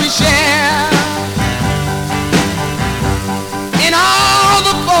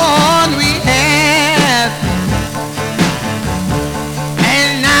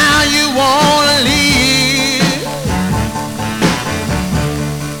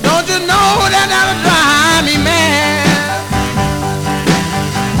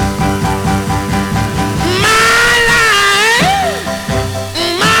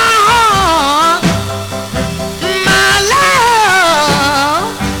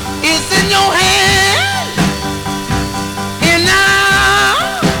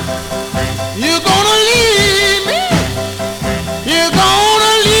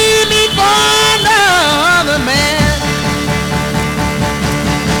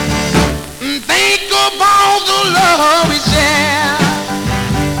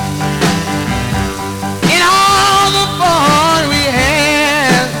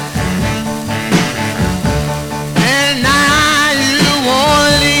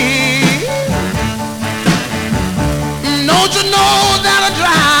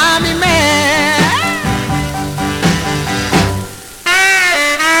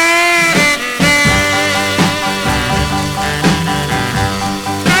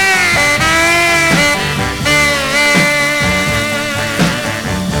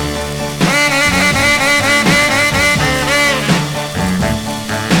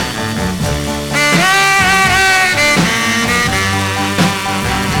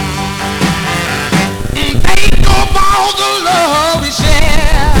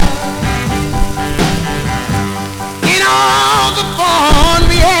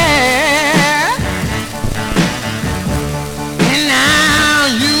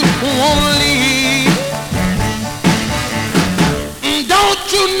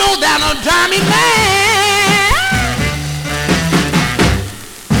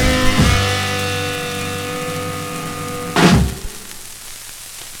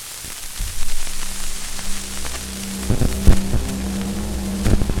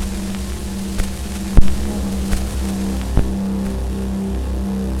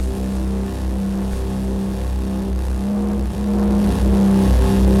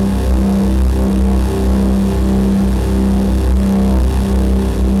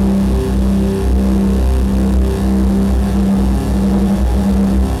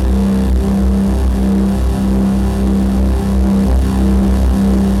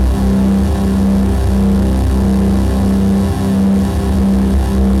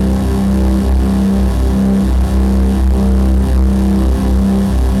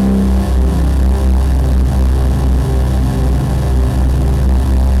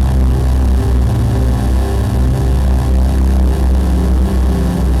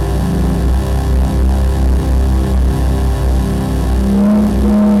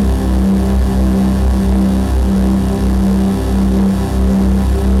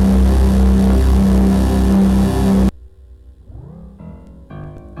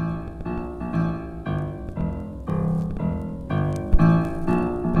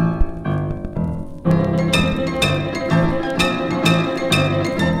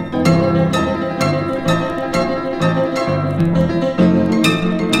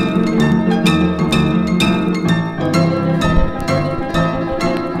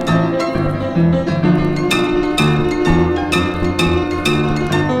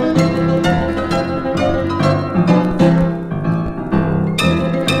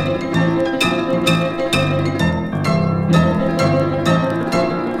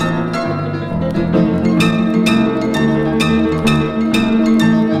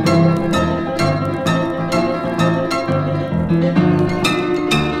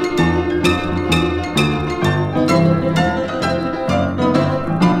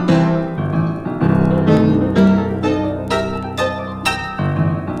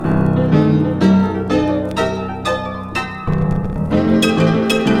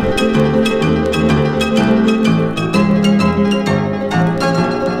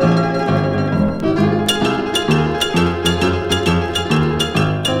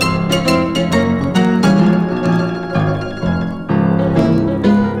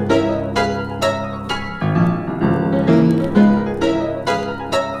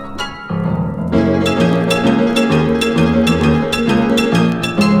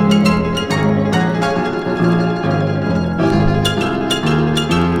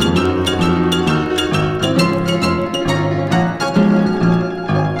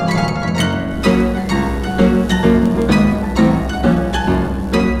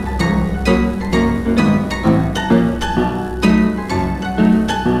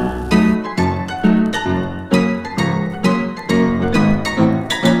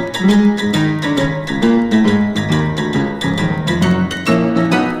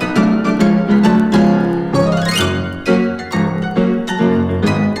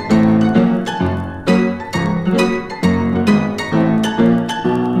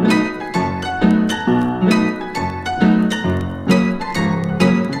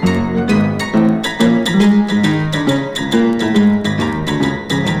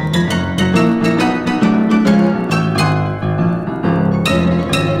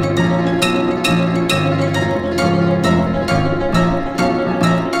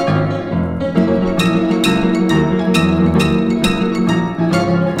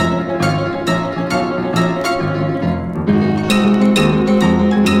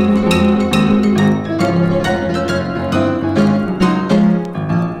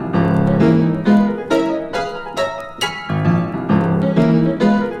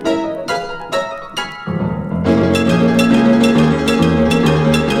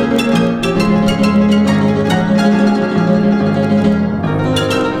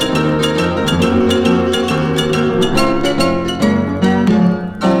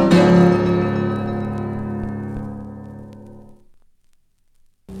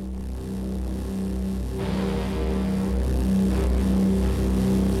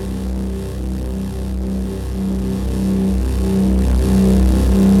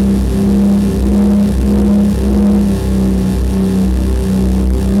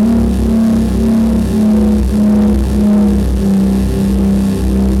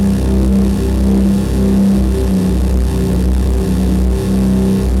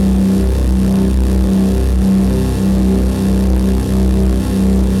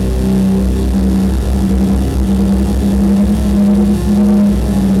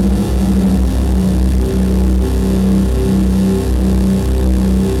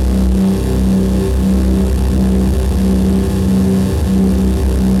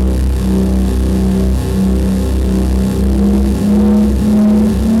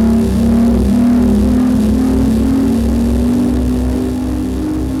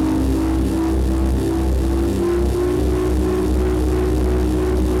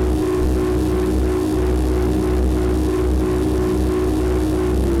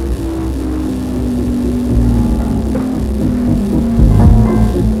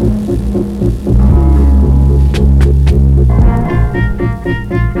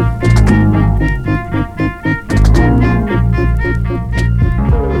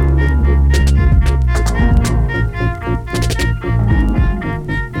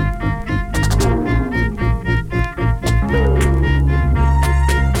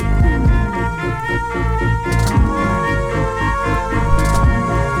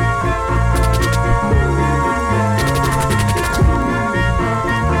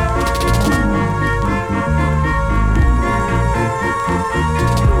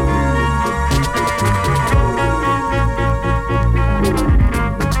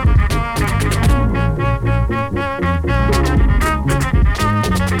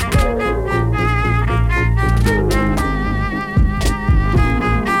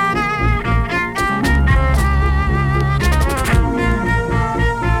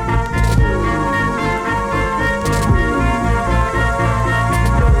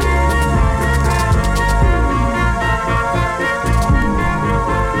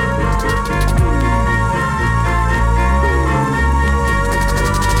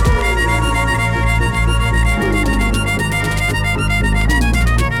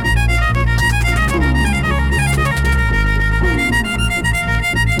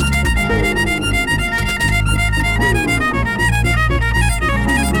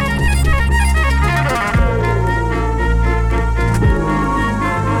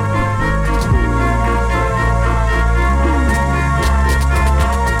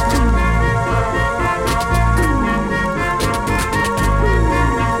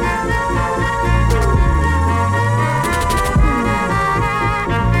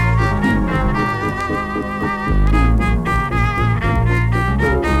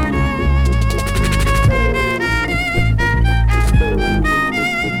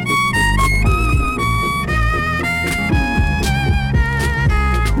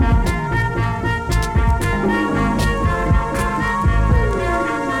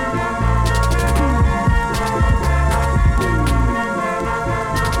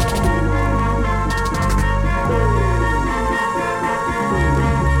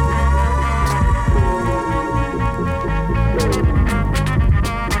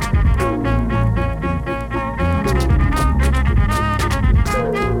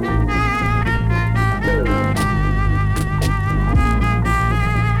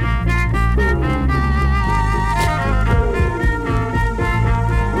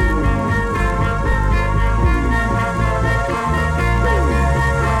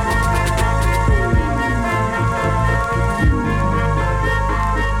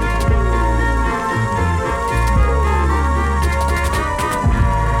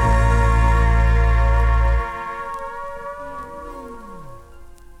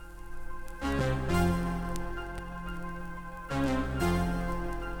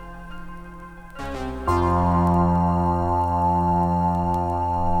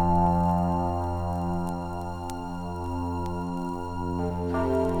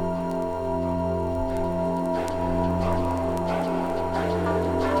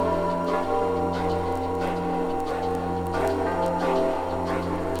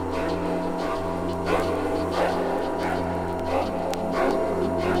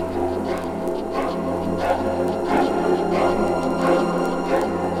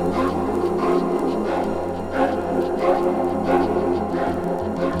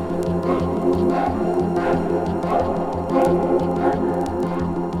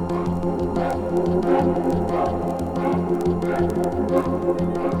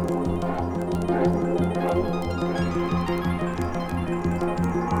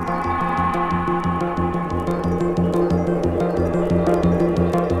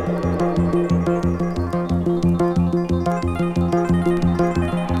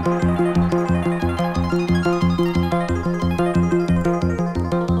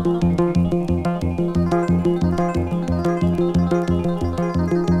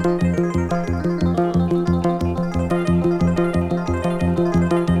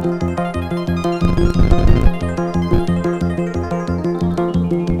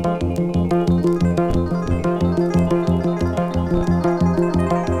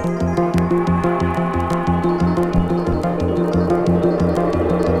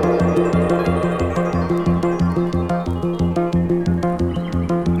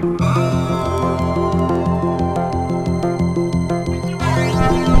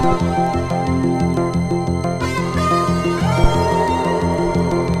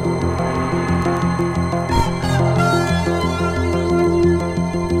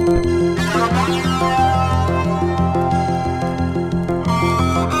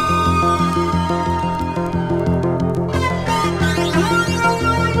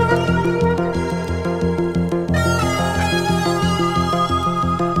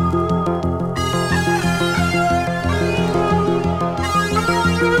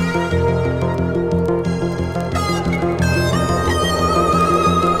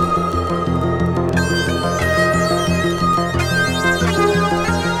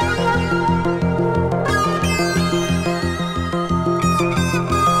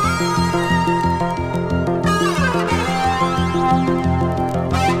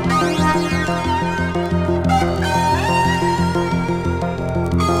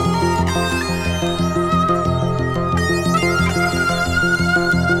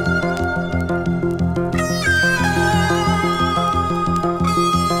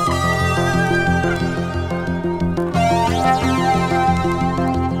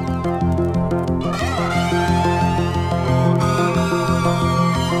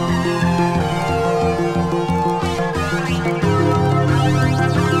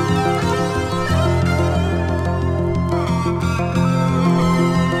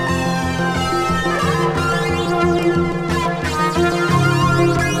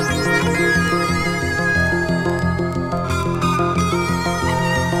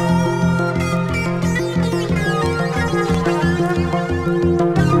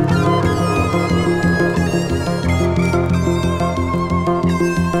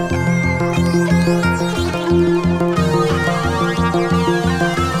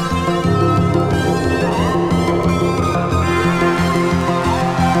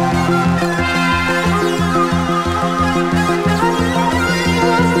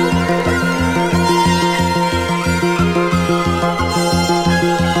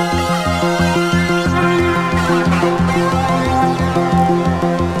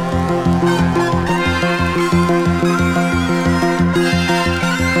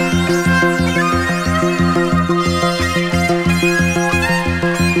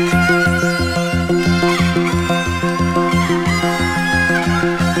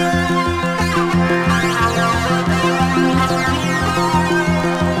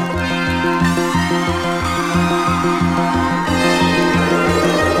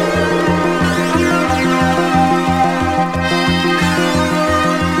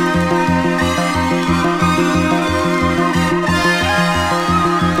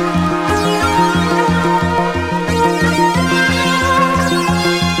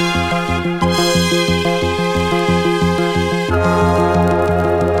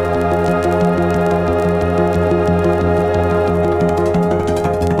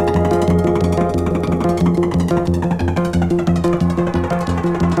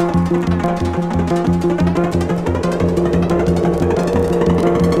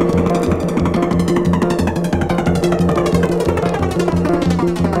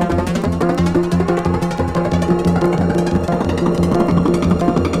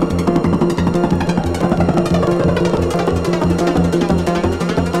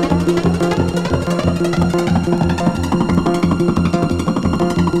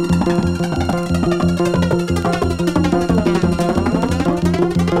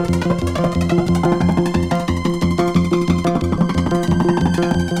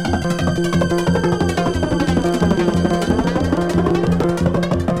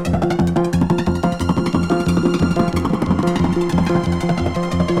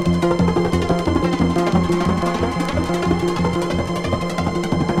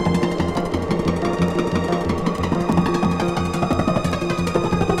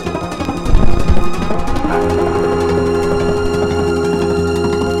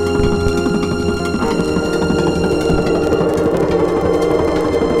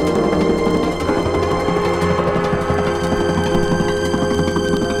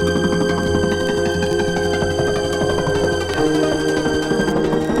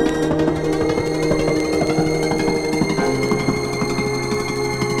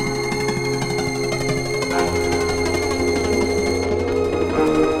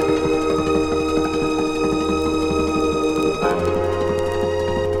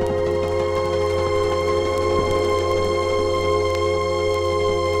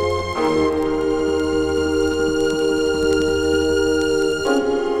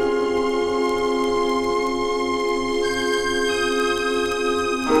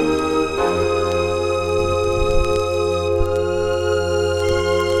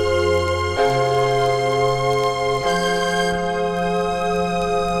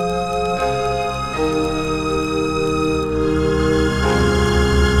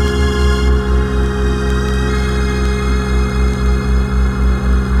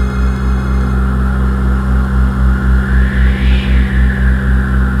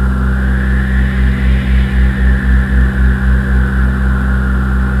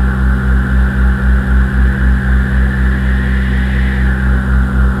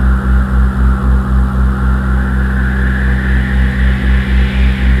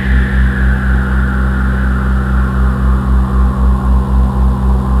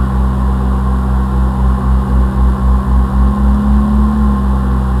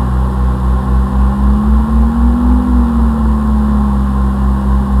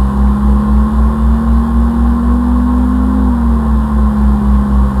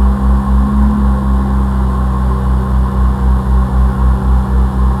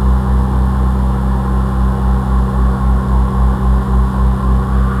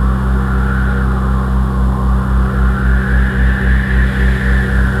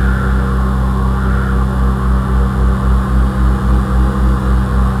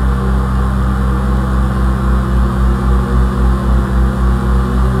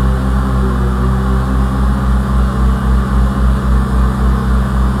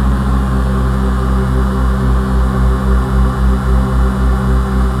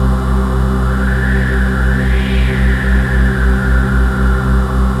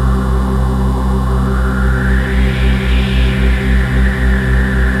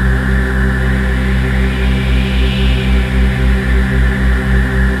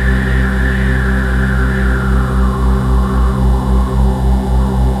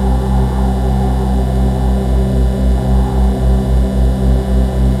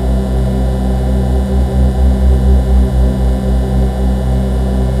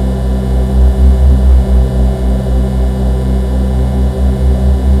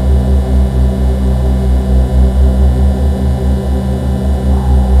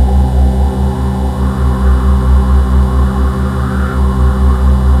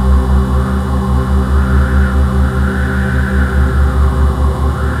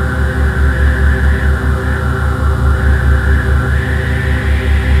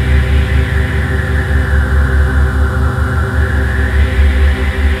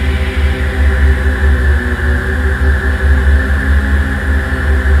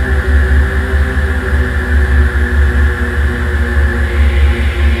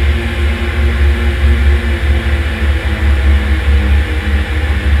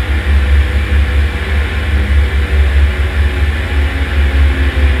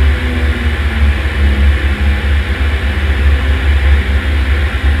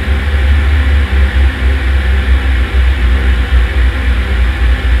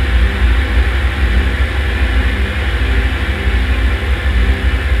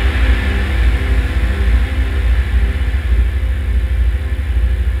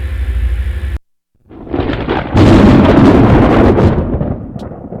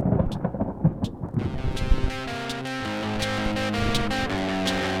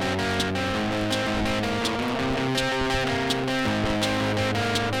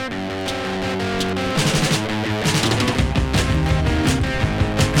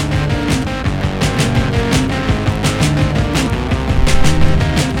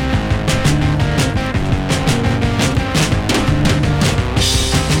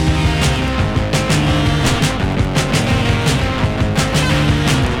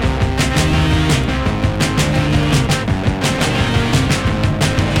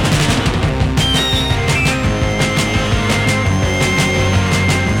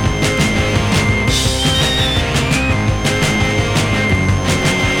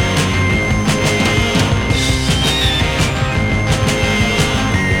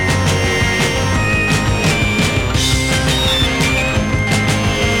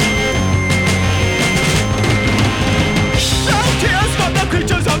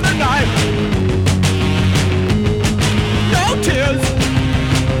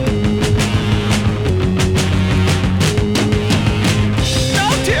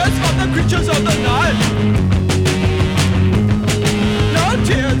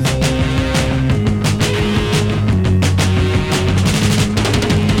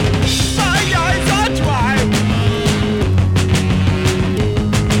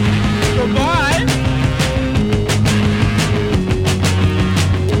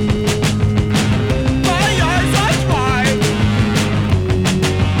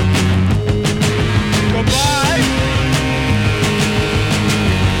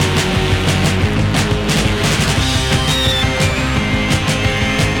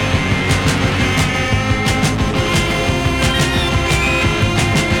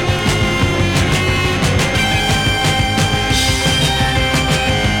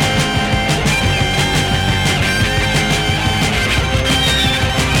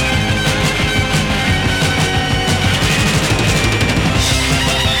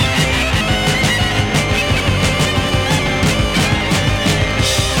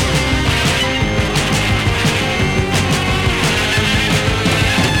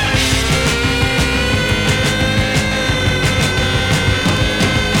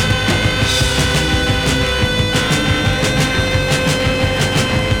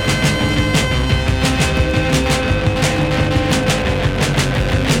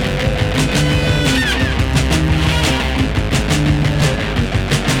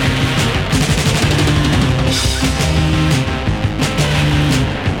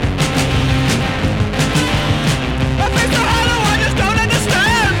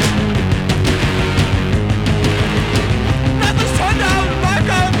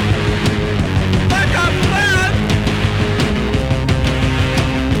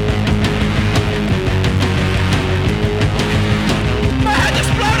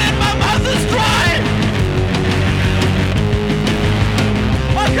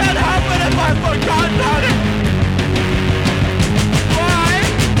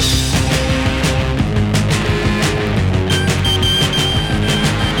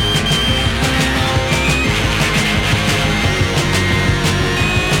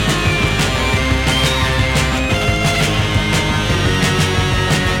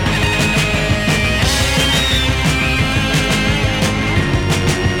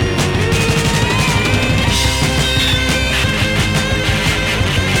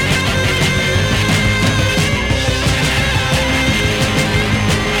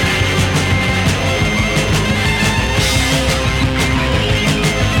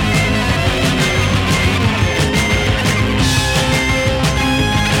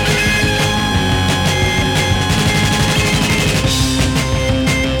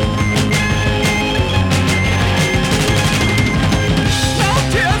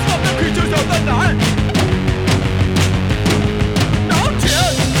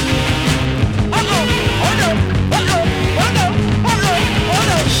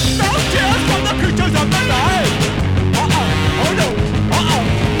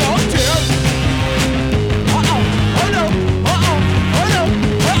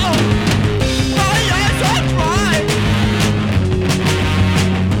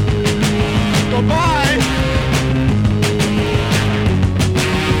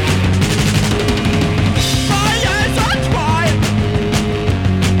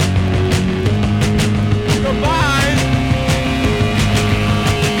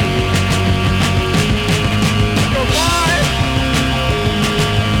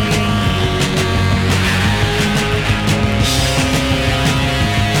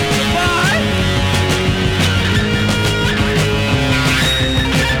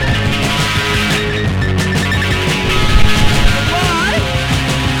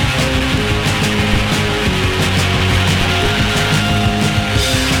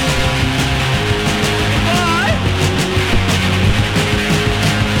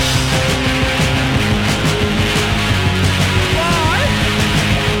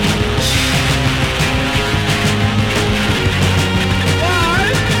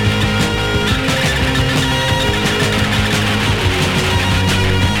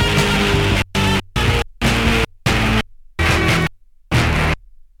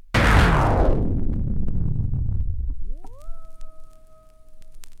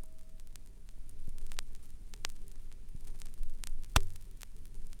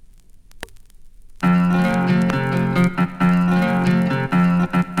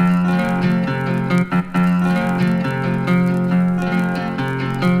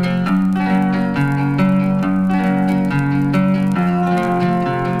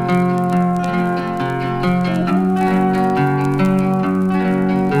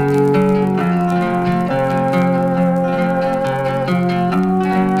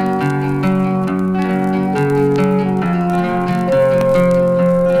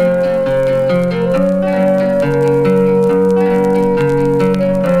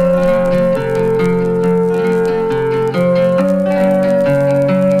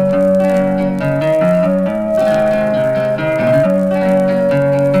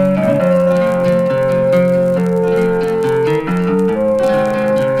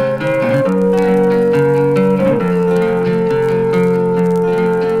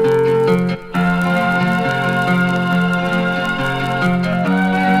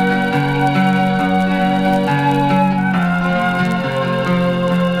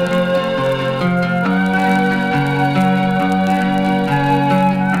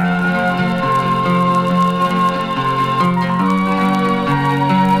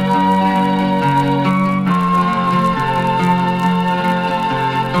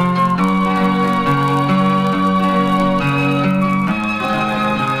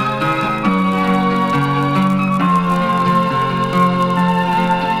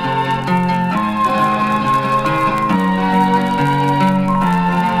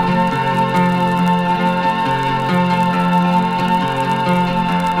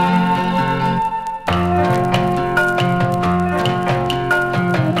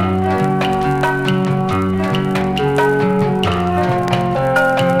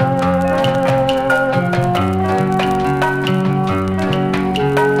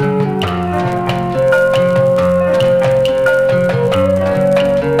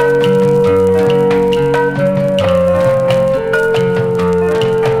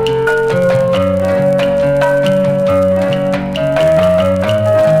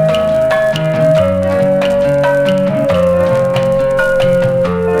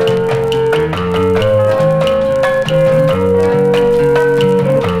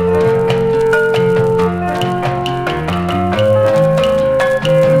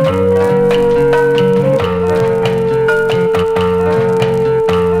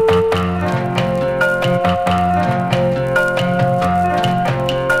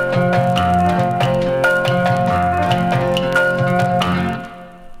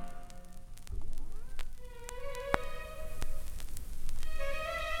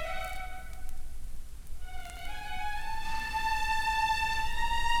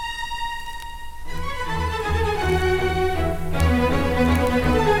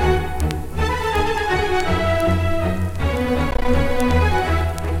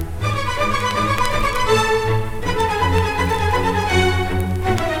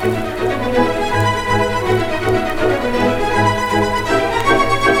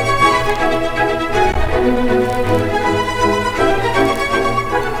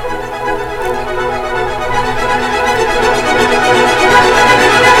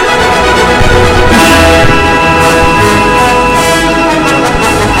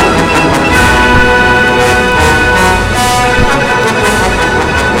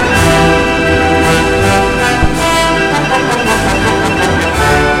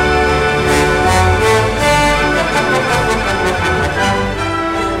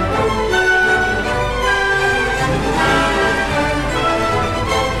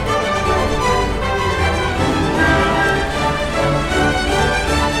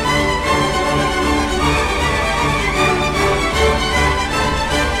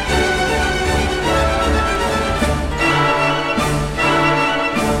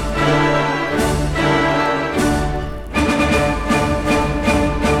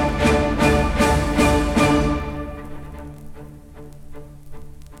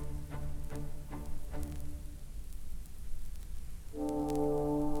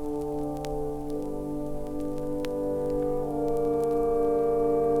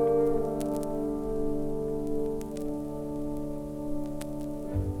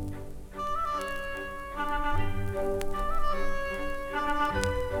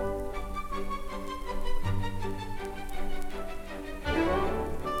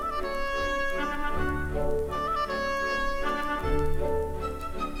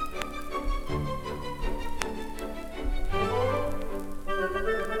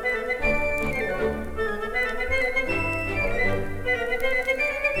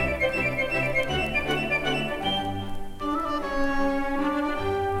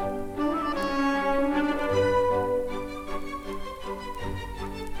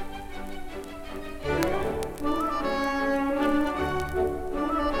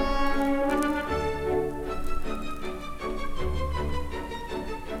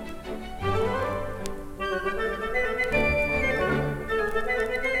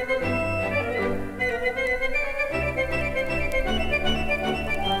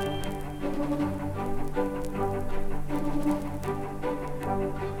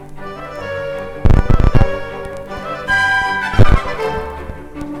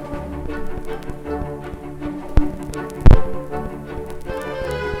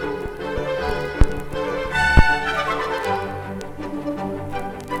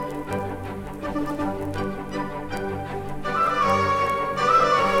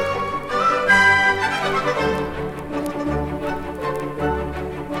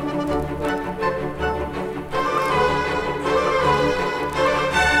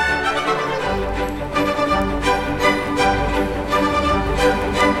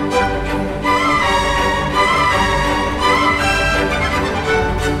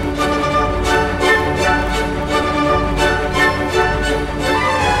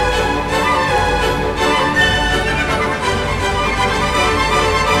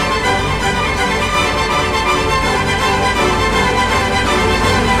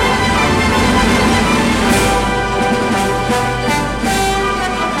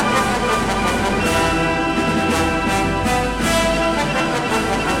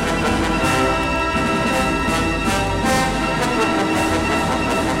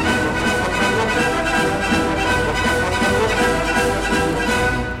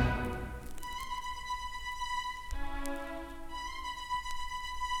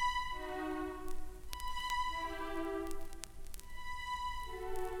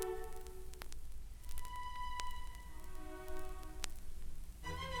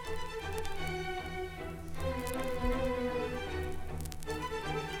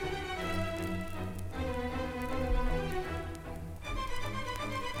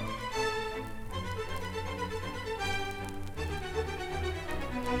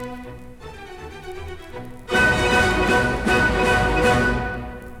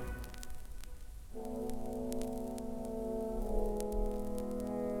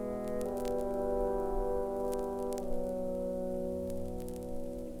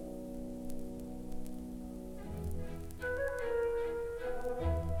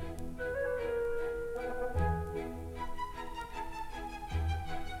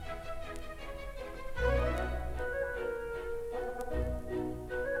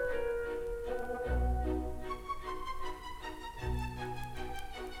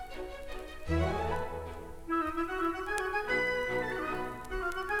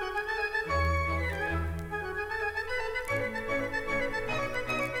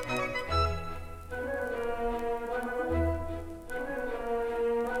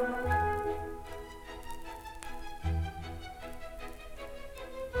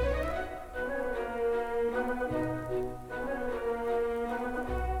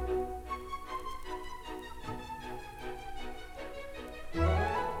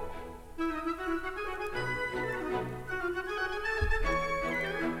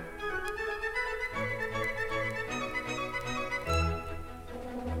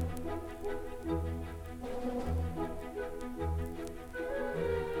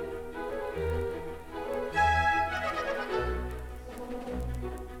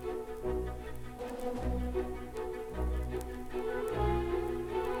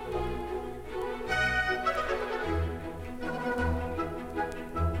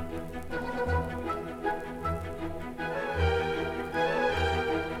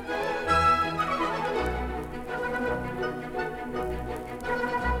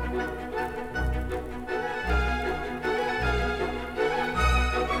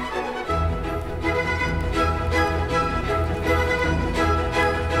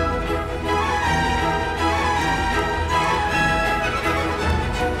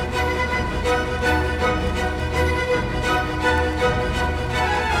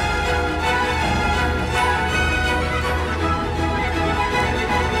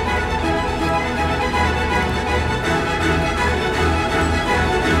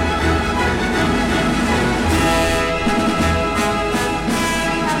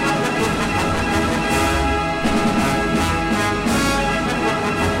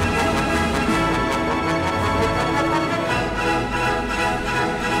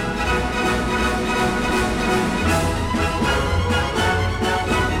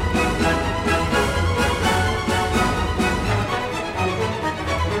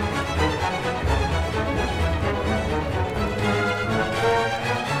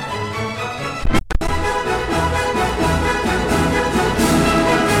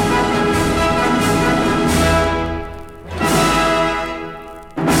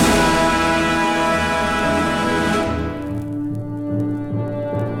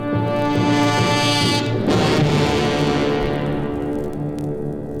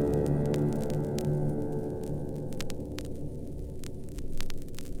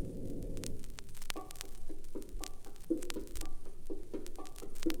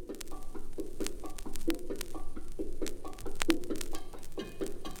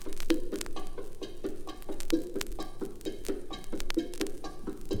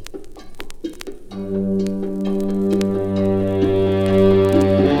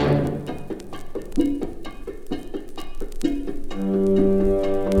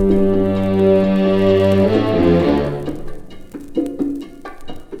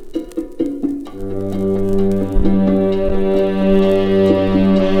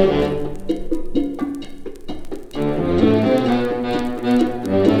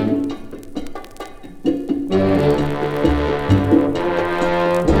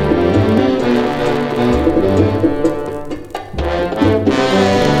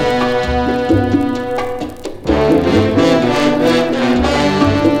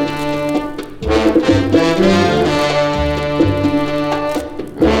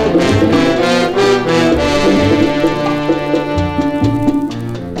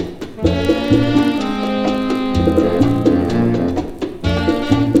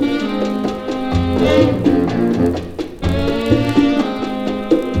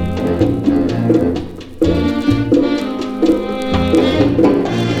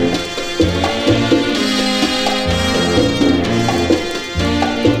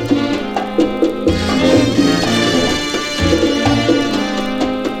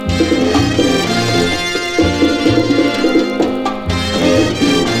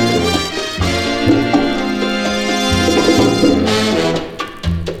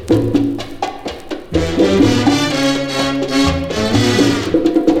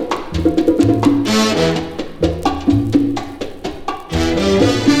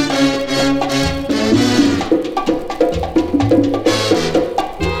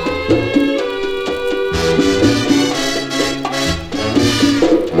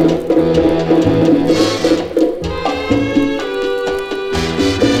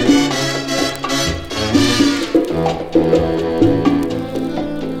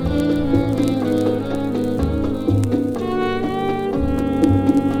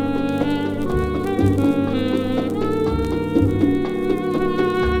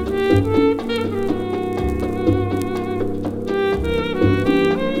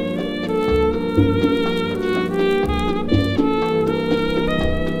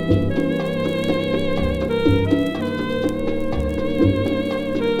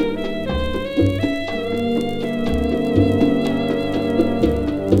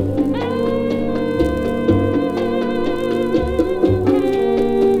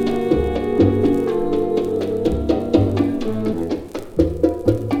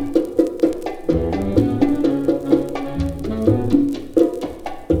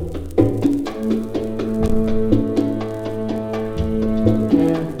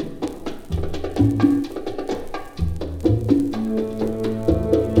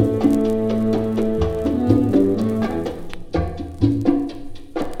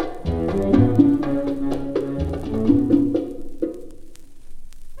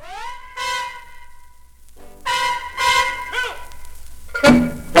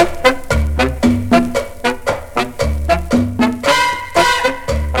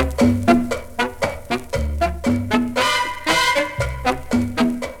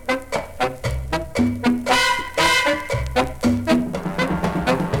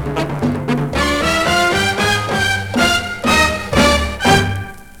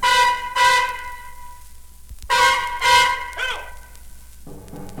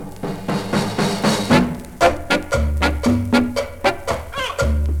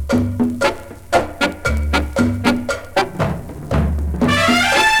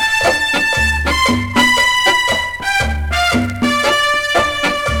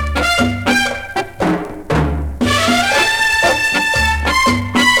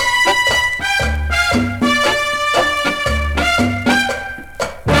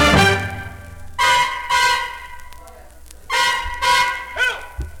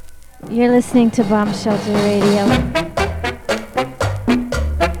You're listening to Bomb Shelter Radio.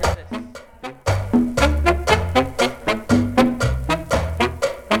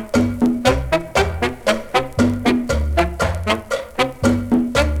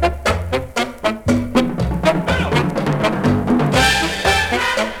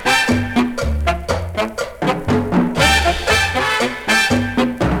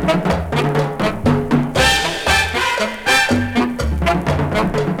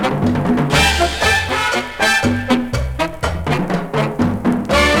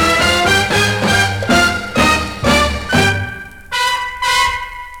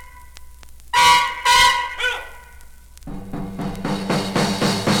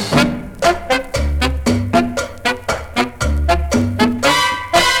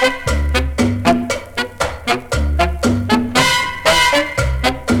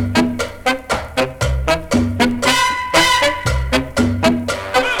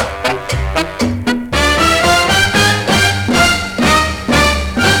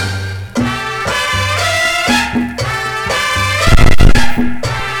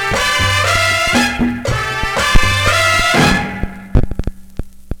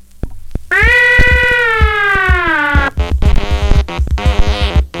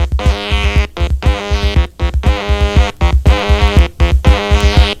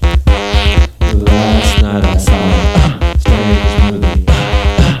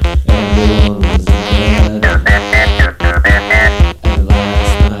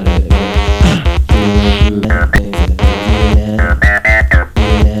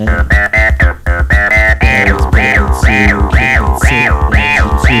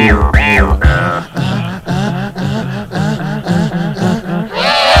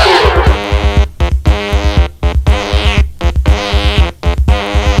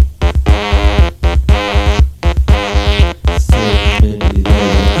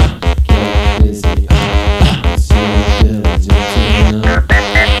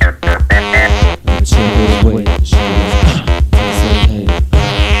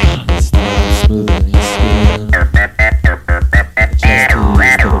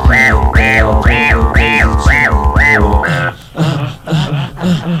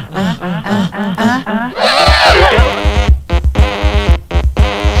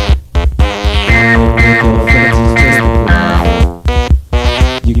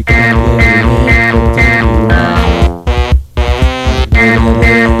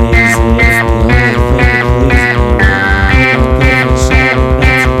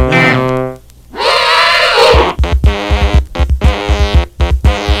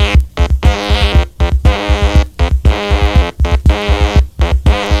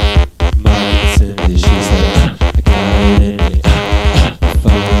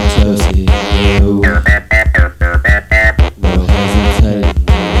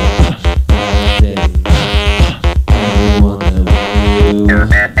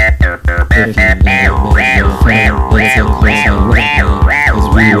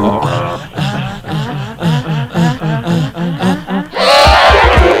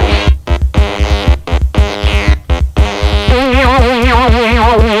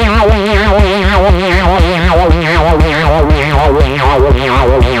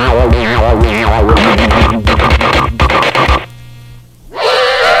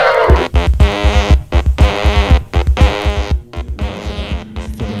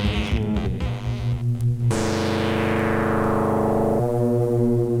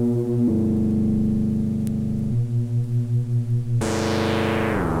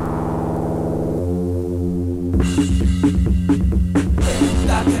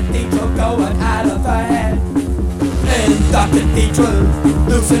 cathedral,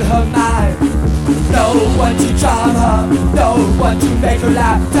 losing her mind. No one to charm her, no one to make her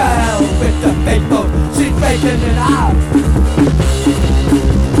laugh. Down with the faithful, she's breaking it out.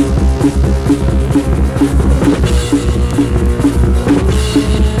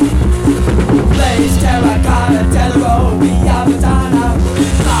 Blaze terracotta, Delaro, the Madonna.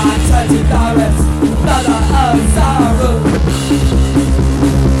 My touching Doris, mother of sorrow.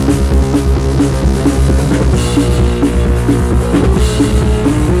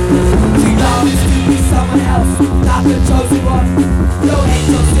 Someone else, not the chosen one. No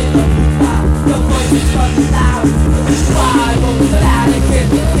angels in the rooftop, no voices from the loud. Why won't the mannequin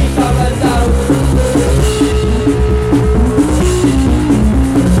leave her alone?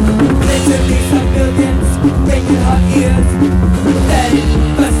 Literally some millions ringing her ears. Then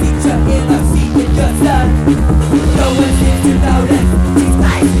must feature in a seat with your son. No one seems to notice she's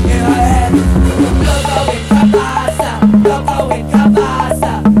rising in her head. Loco in Cabasa, loco in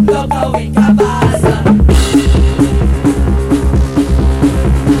Cabasa, loco in Cabasa.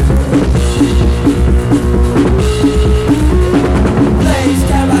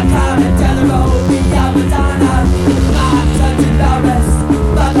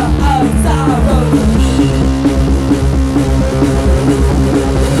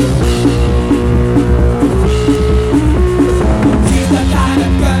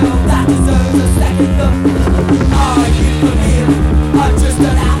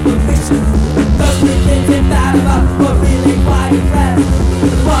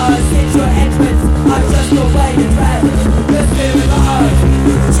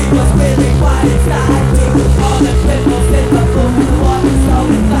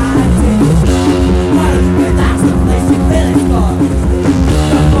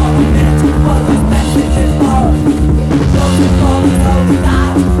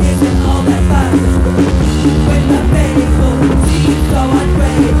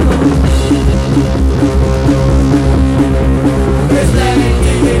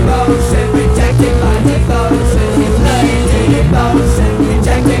 Rejecting my devotion,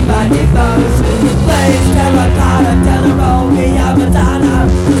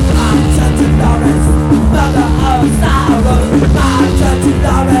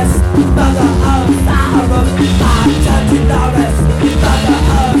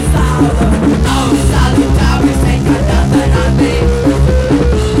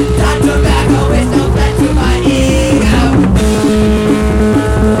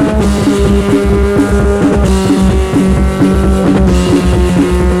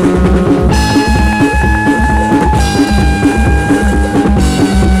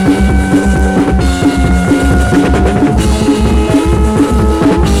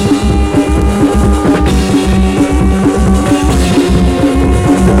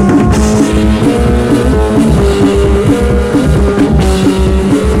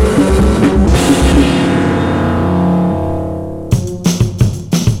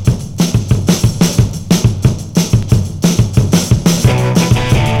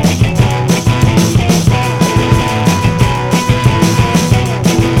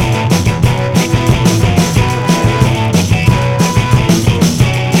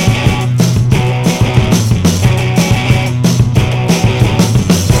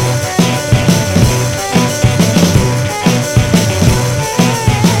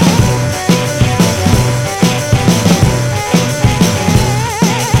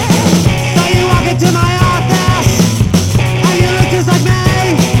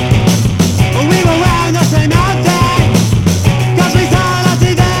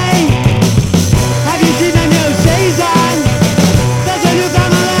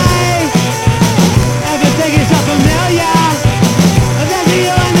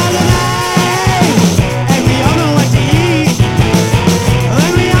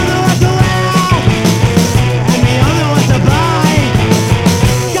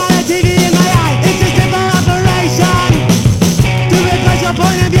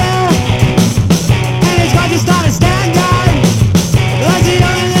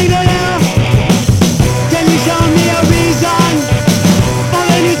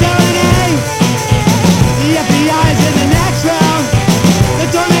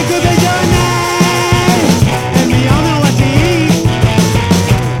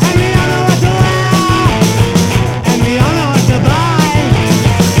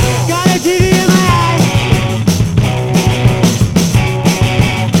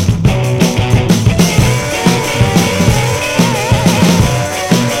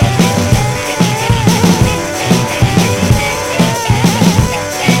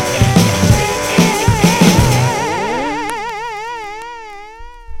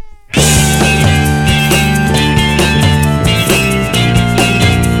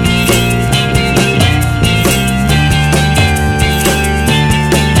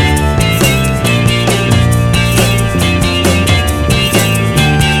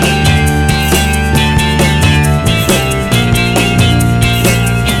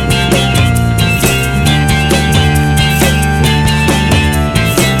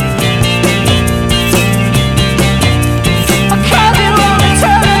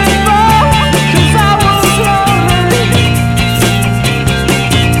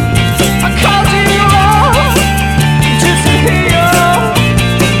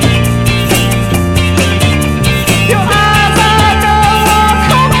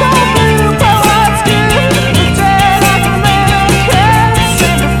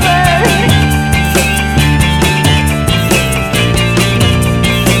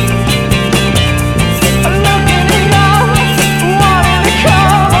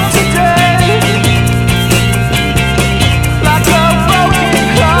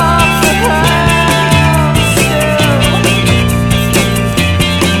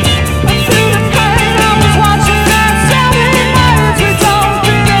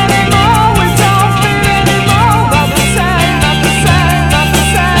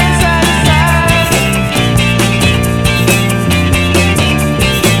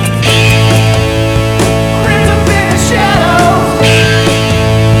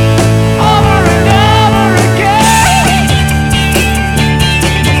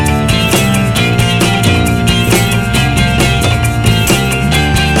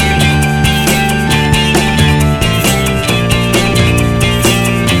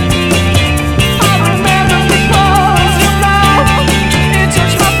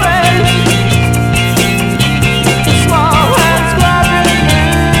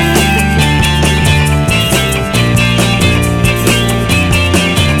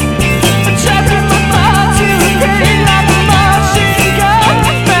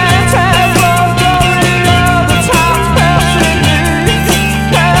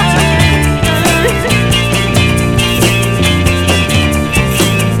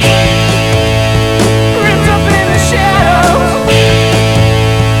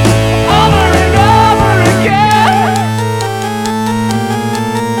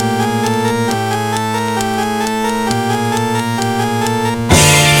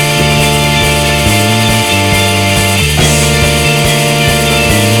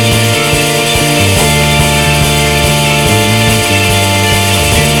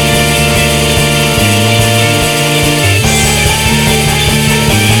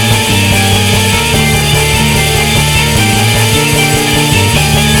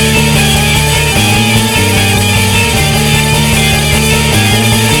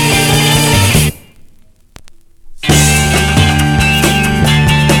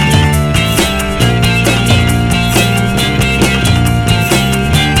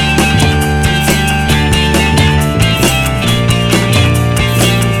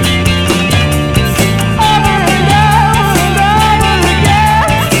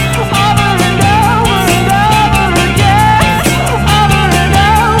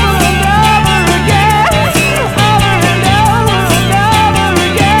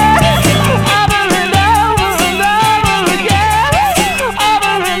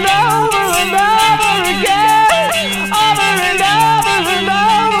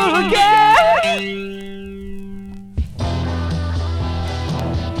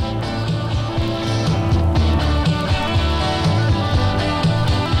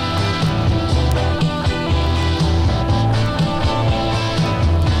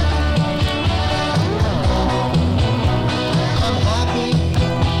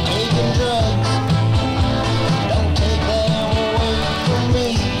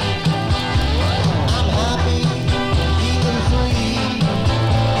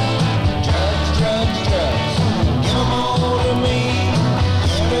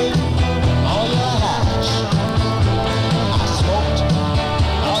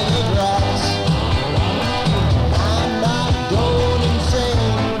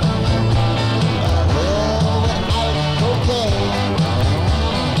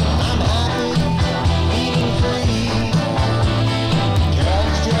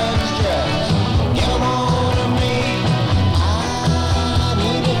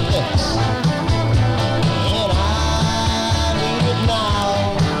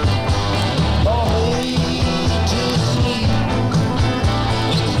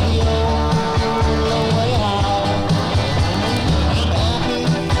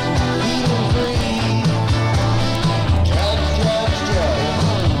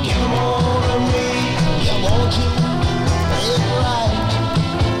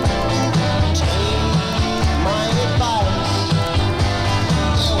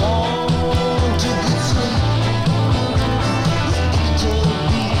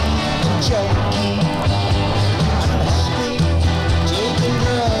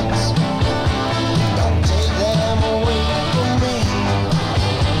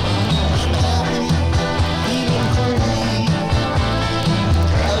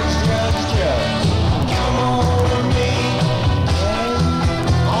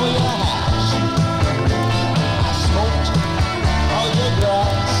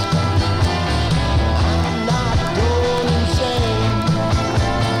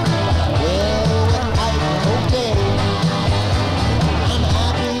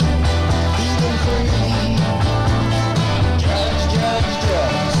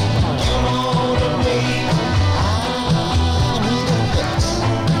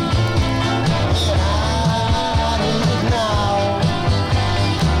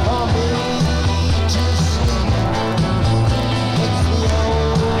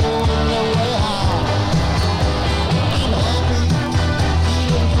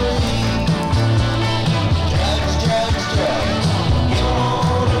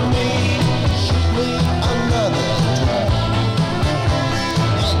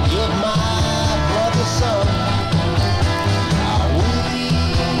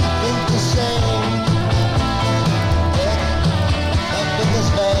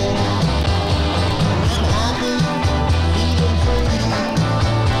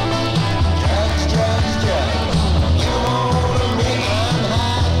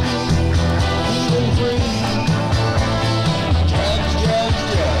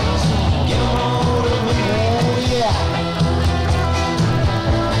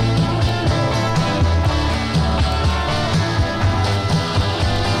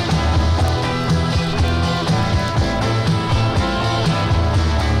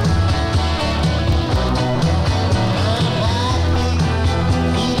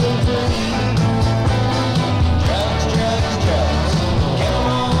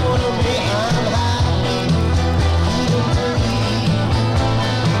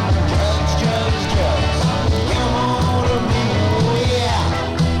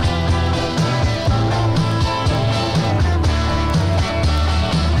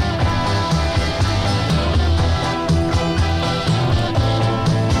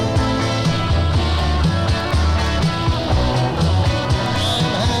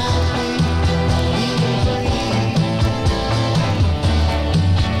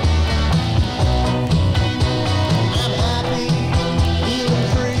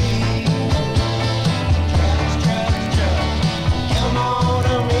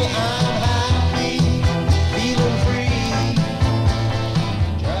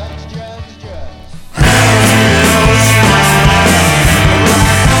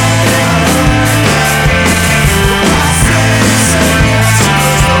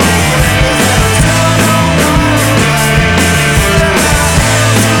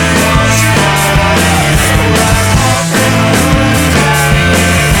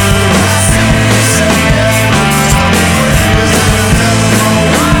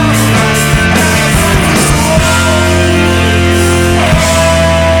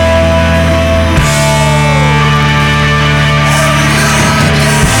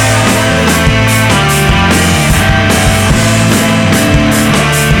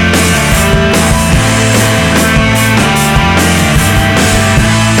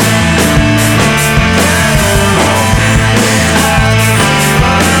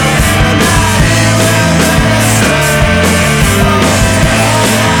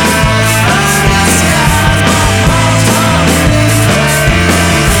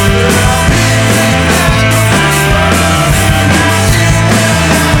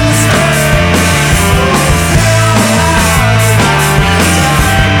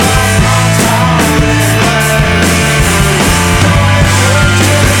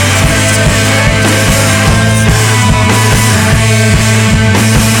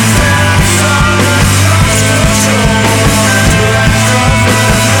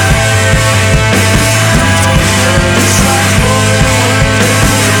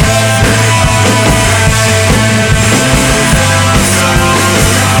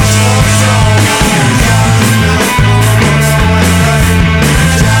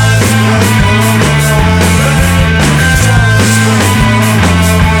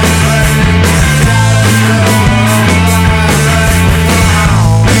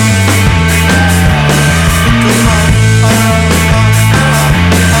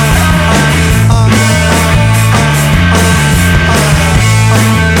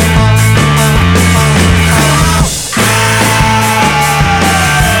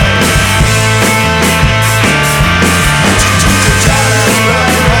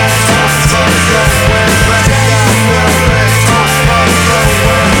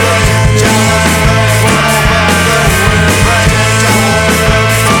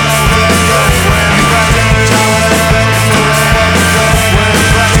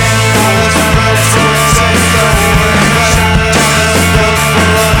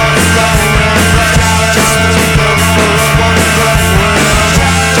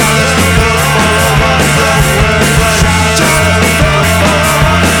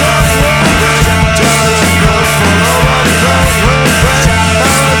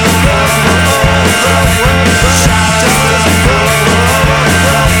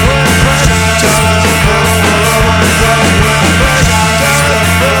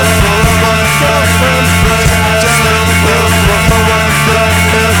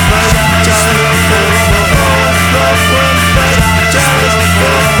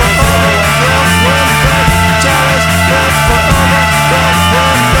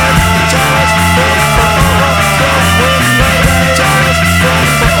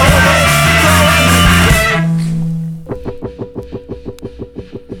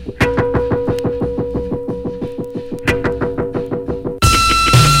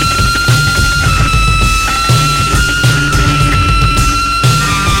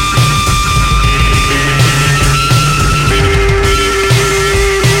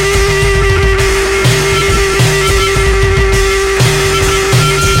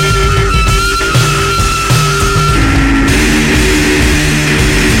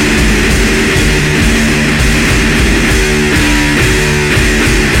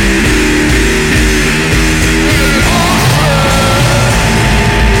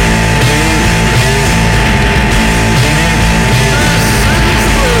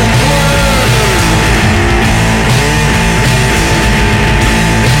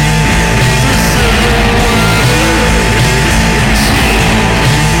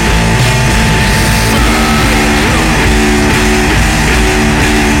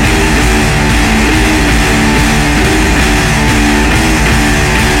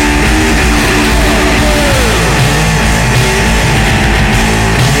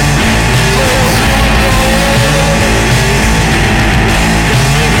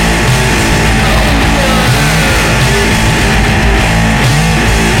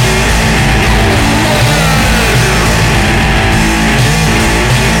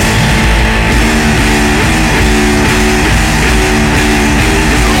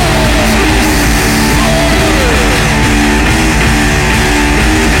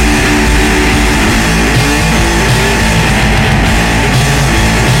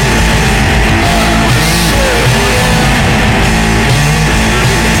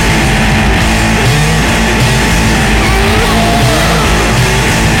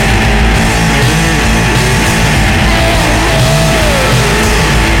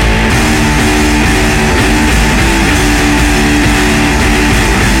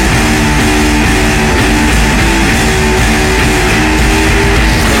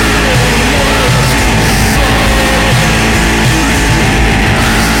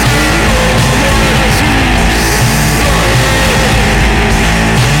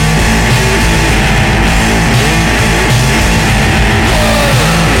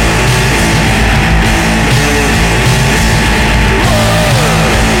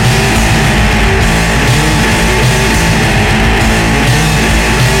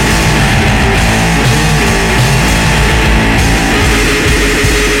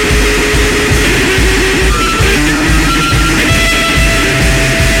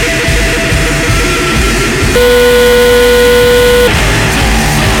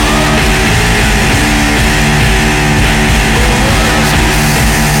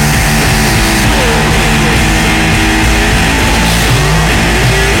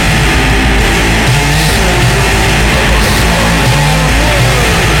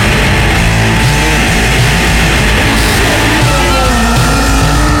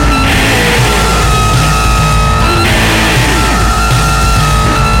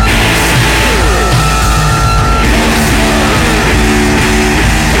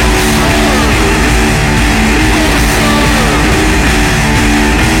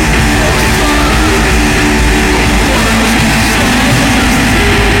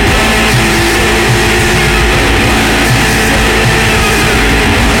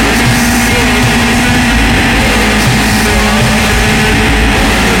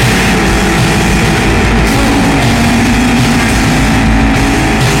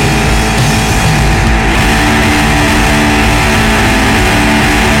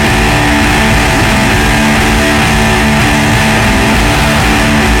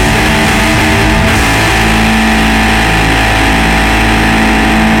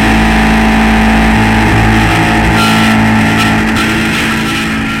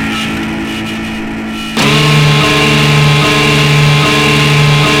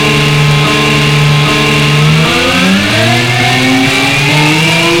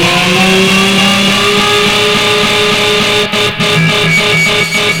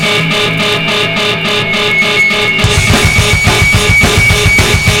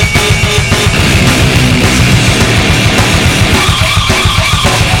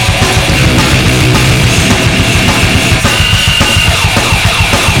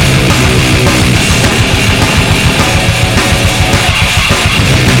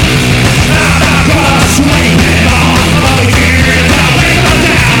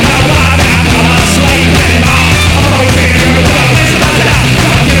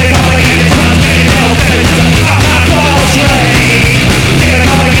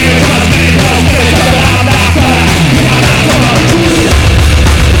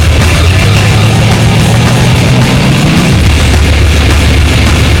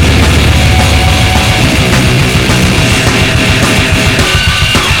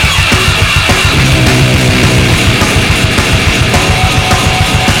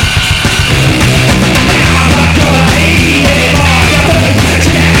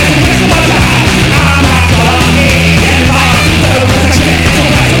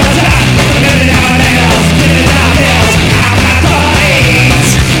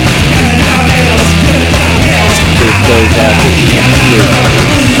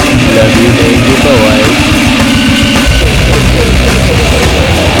 love you, baby boy.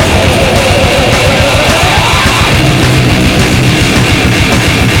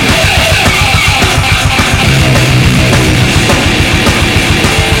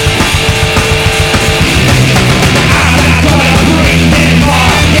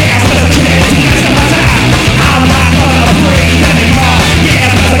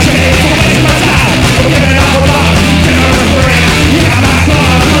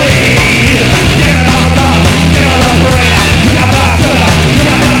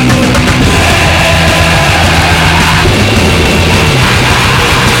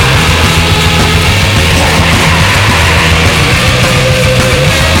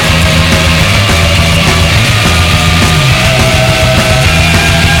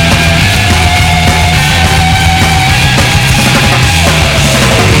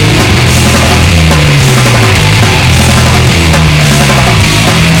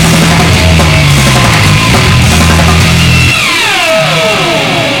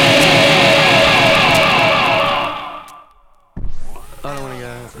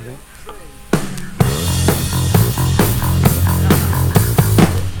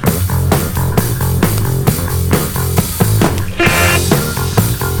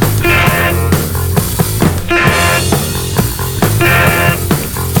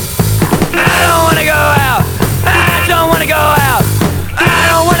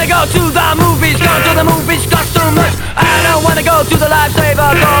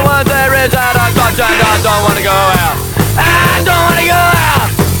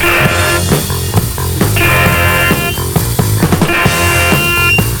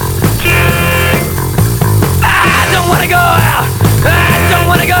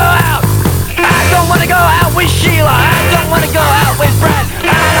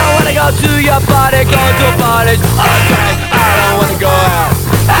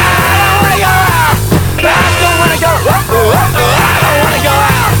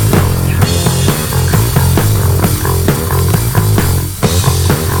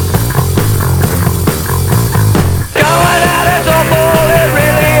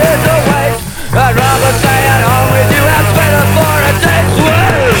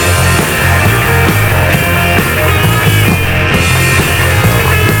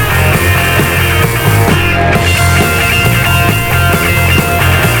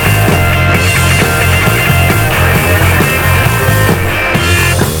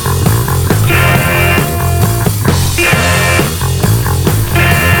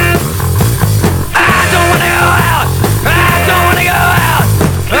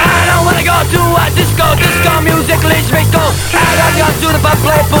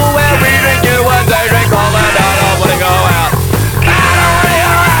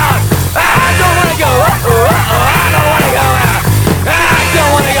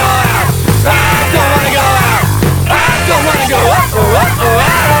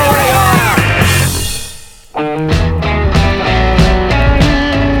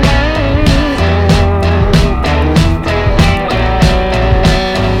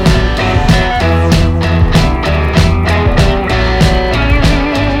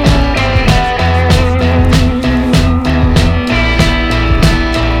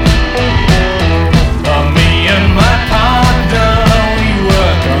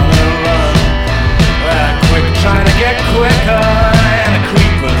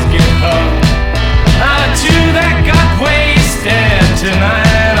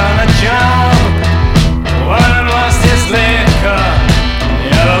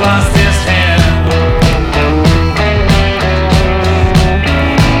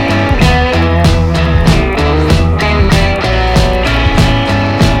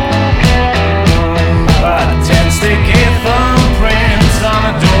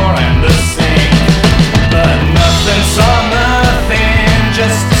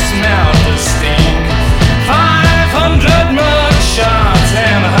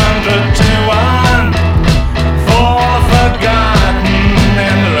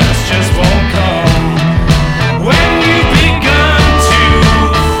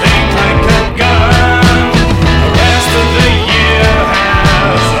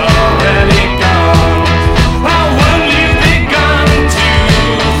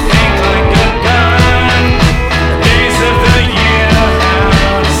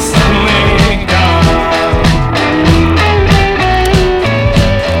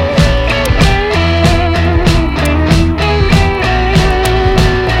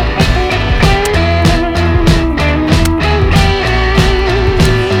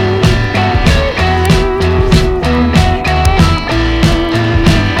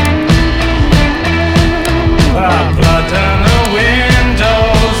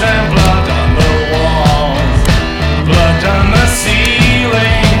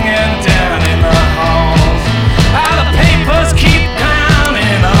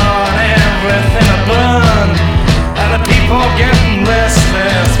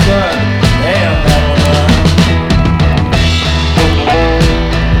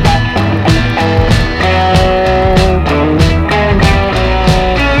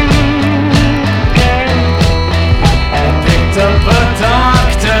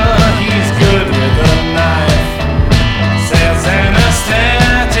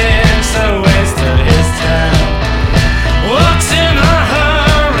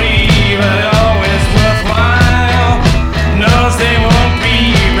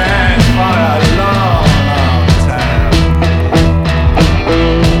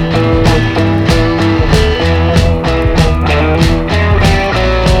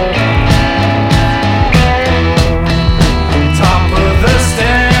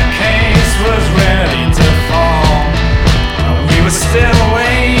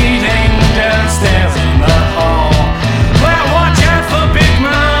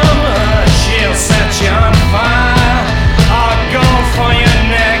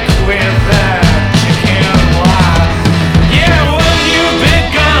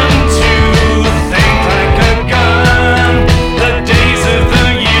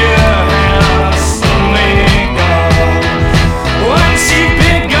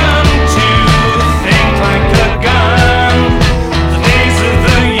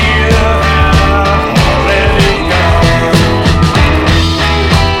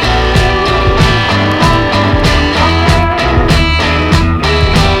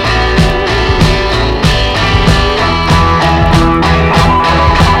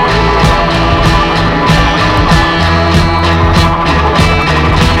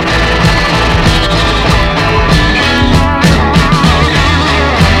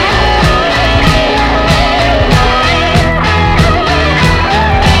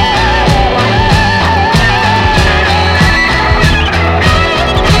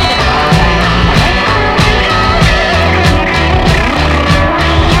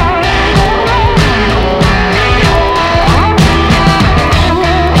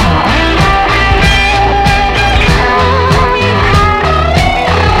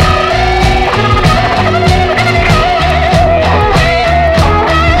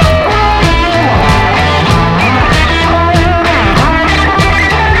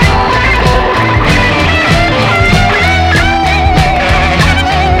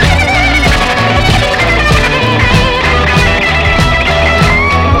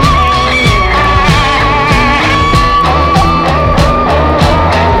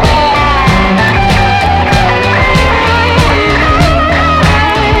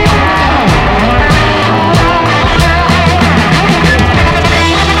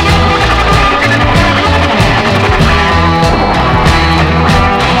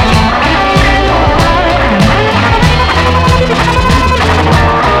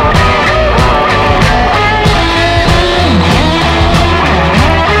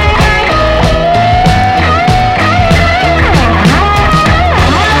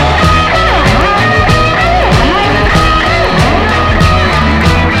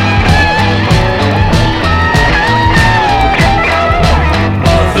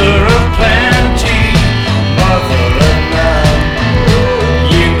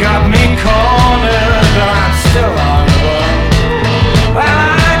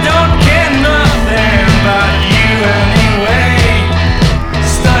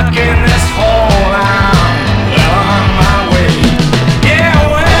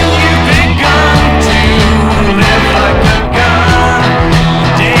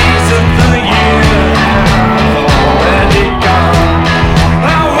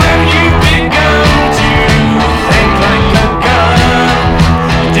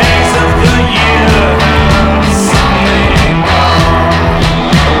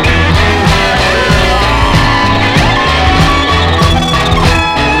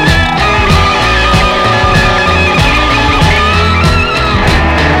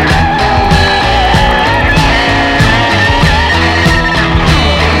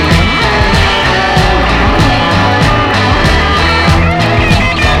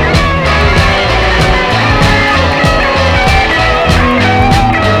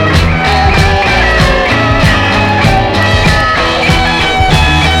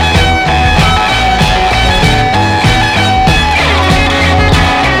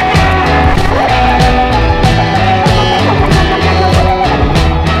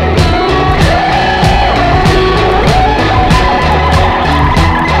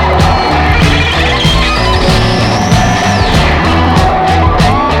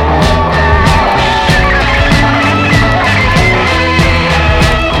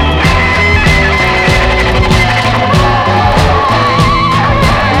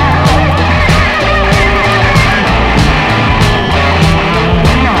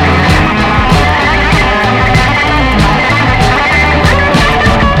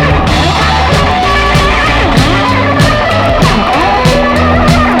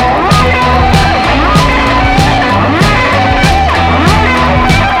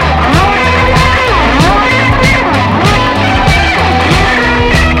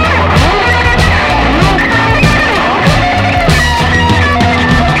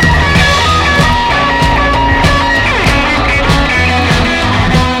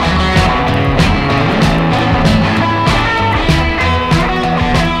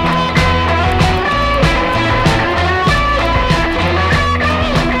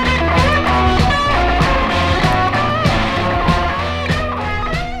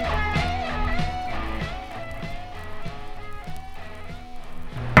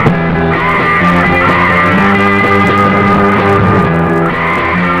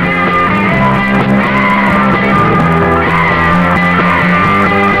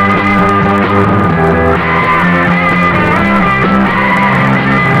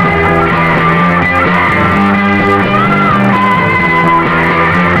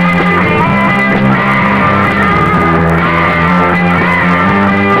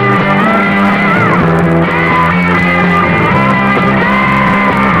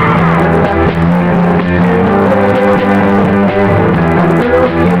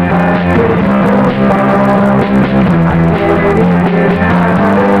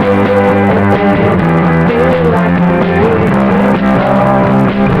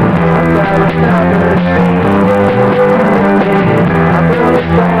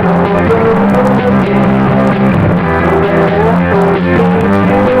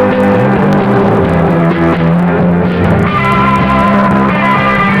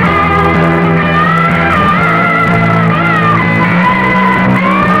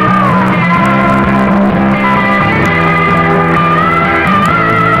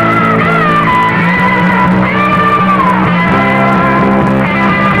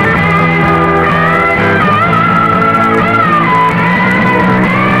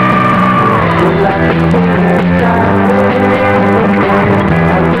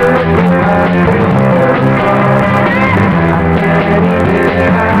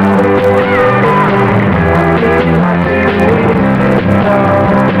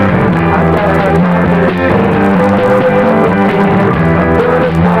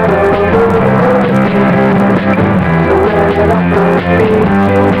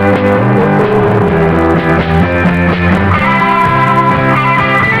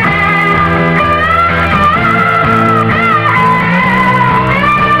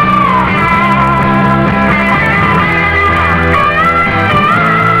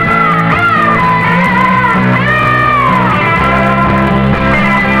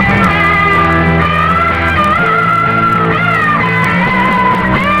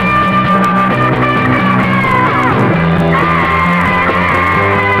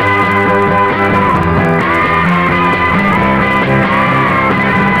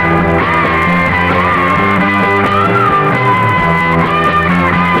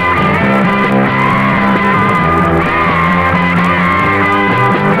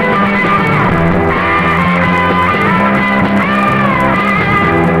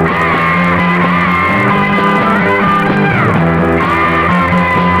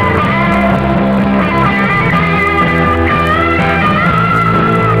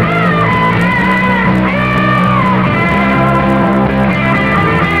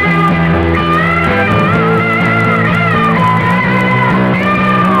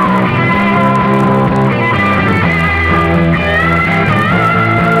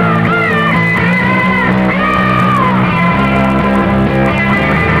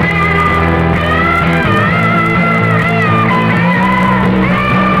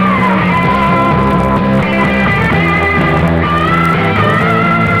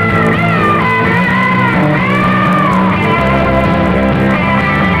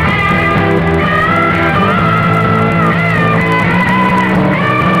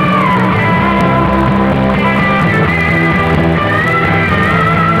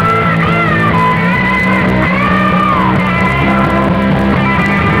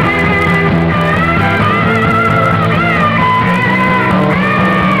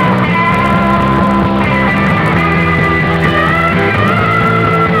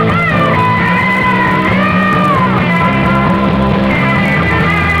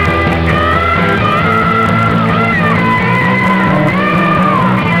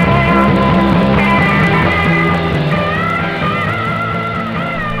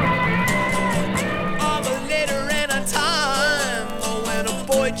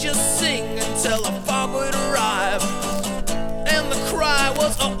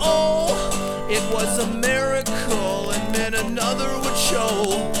 was it was a miracle, and then another would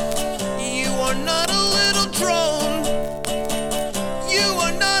show. You are not a little drone. You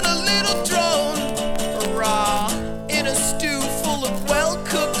are not a little drone. Raw in a stew full of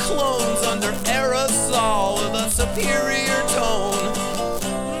well-cooked clones under aerosol with a superior tone.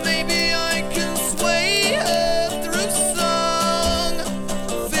 Maybe I can sway her through song.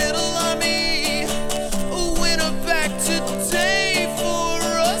 Fiddle on me, win her back today for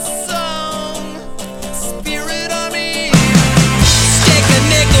a song. Spirit on me, stick a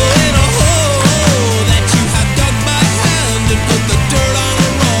nickel in a hole that you have dug by hand and put the dirt on a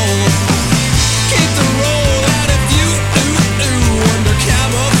roll. Keep the roll out of you, under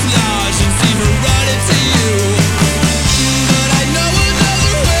camouflage and see her run it to you. But I know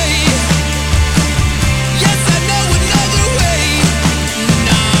another way. Yes, I know another way.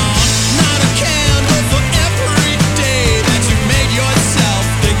 No, not a candle for every day that you made yourself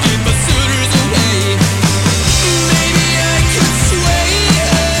to keep the suitors away. Maybe I could sway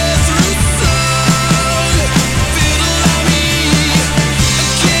her through song. Fiddle on me,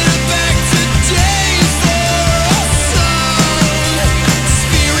 get her back today for a song.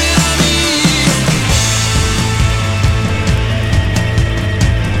 Spirit on me.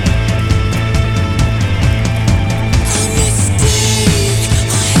 A mistake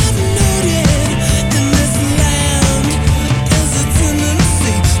I have noted in this land is a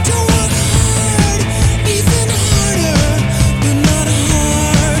tendency to work hard, even harder, but not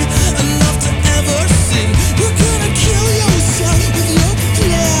hard enough to ever see. You're gonna kill yourself with your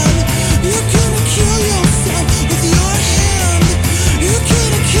plan. You're gonna kill yourself with your hand. You're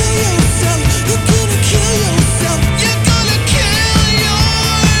gonna kill yourself. You're gonna kill yourself. You're gonna kill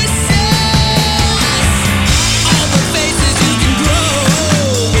yourself. All the faces you can grow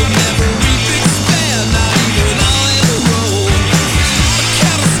will never reap expand, not even all in a row. A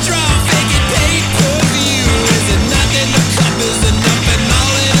catastrophic and pay-per-view. Is it nothing to cup? Is it nothing?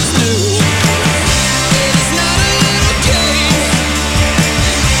 All it is new. It is not a little game.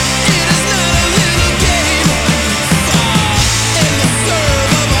 It is not a little game. Far in the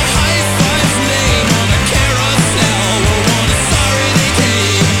serve of a high-five name on a carousel where one is sorry they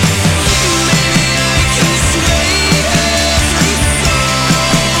came. Maybe I can sway her through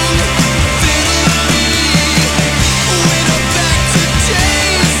song. Fiddle on me, win her back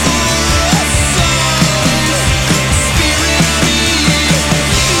today for a song. Spirit on me,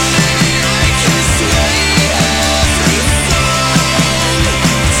 maybe I can sway her through song.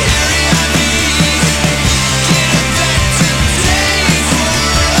 Terry on me, get her back today for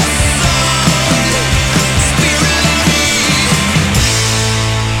a song. Spirit on me.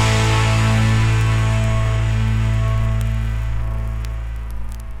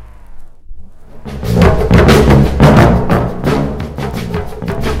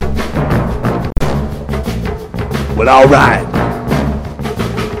 Well, alright.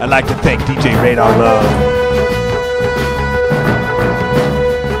 I'd like to thank DJ Radar Love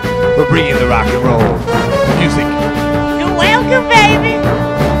for bringing the rock and roll music. You're welcome, baby.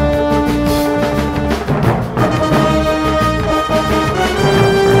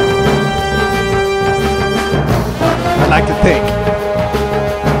 I'd like to thank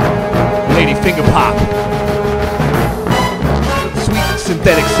Lady Finger Pop for the sweet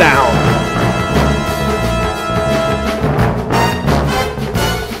synthetic sound.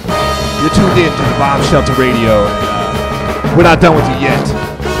 You're tuned in to the Bomb Shelter Radio, and we're not done with you yet.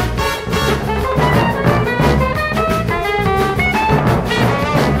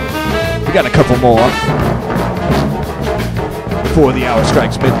 We got a couple more before the hour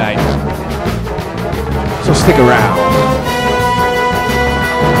strikes midnight, so stick around.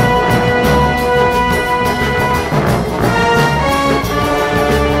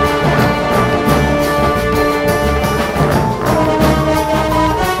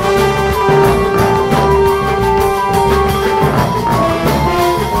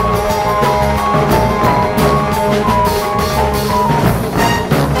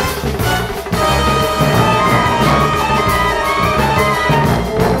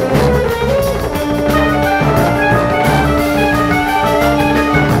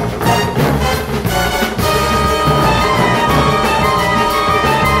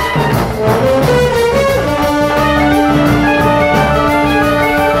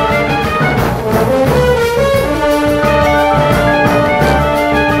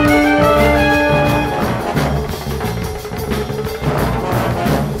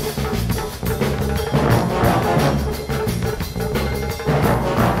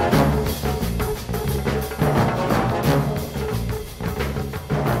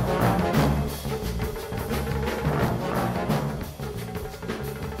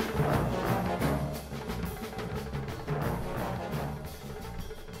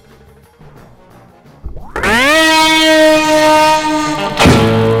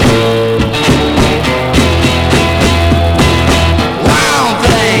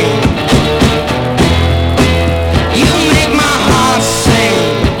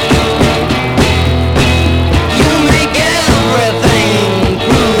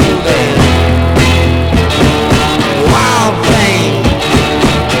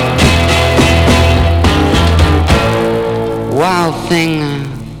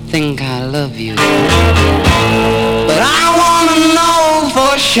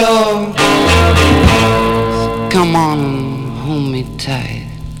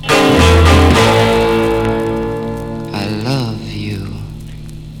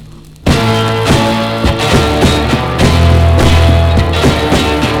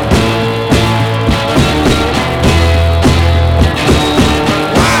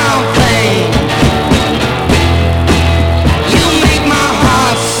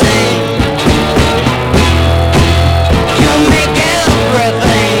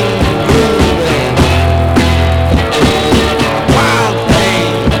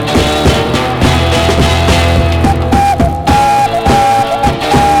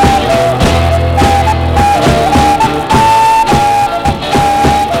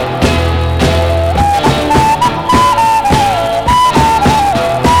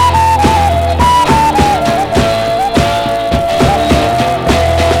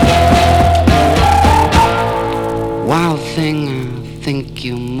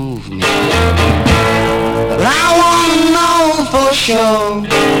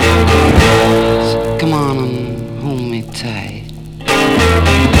 Come on and hold me tight.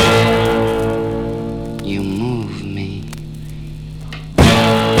 You move me.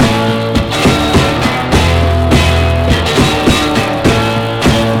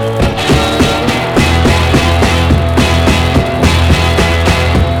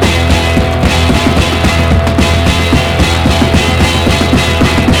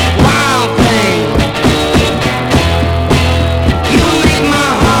 Wild thing, you make my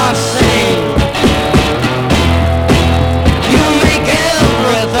heart sing. You make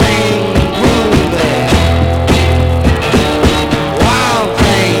everything groovy. Wild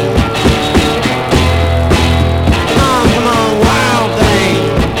thing, come on, wild thing.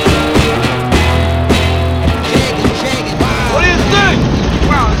 Shake it, wild. What do you think?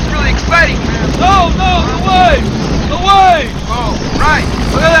 Wow, it's really exciting, man. No, the wave! The wave! Oh, right.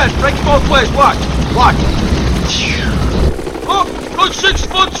 Look at that. Break it both ways. Watch. Oh, good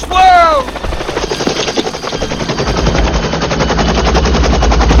 6-foot swell!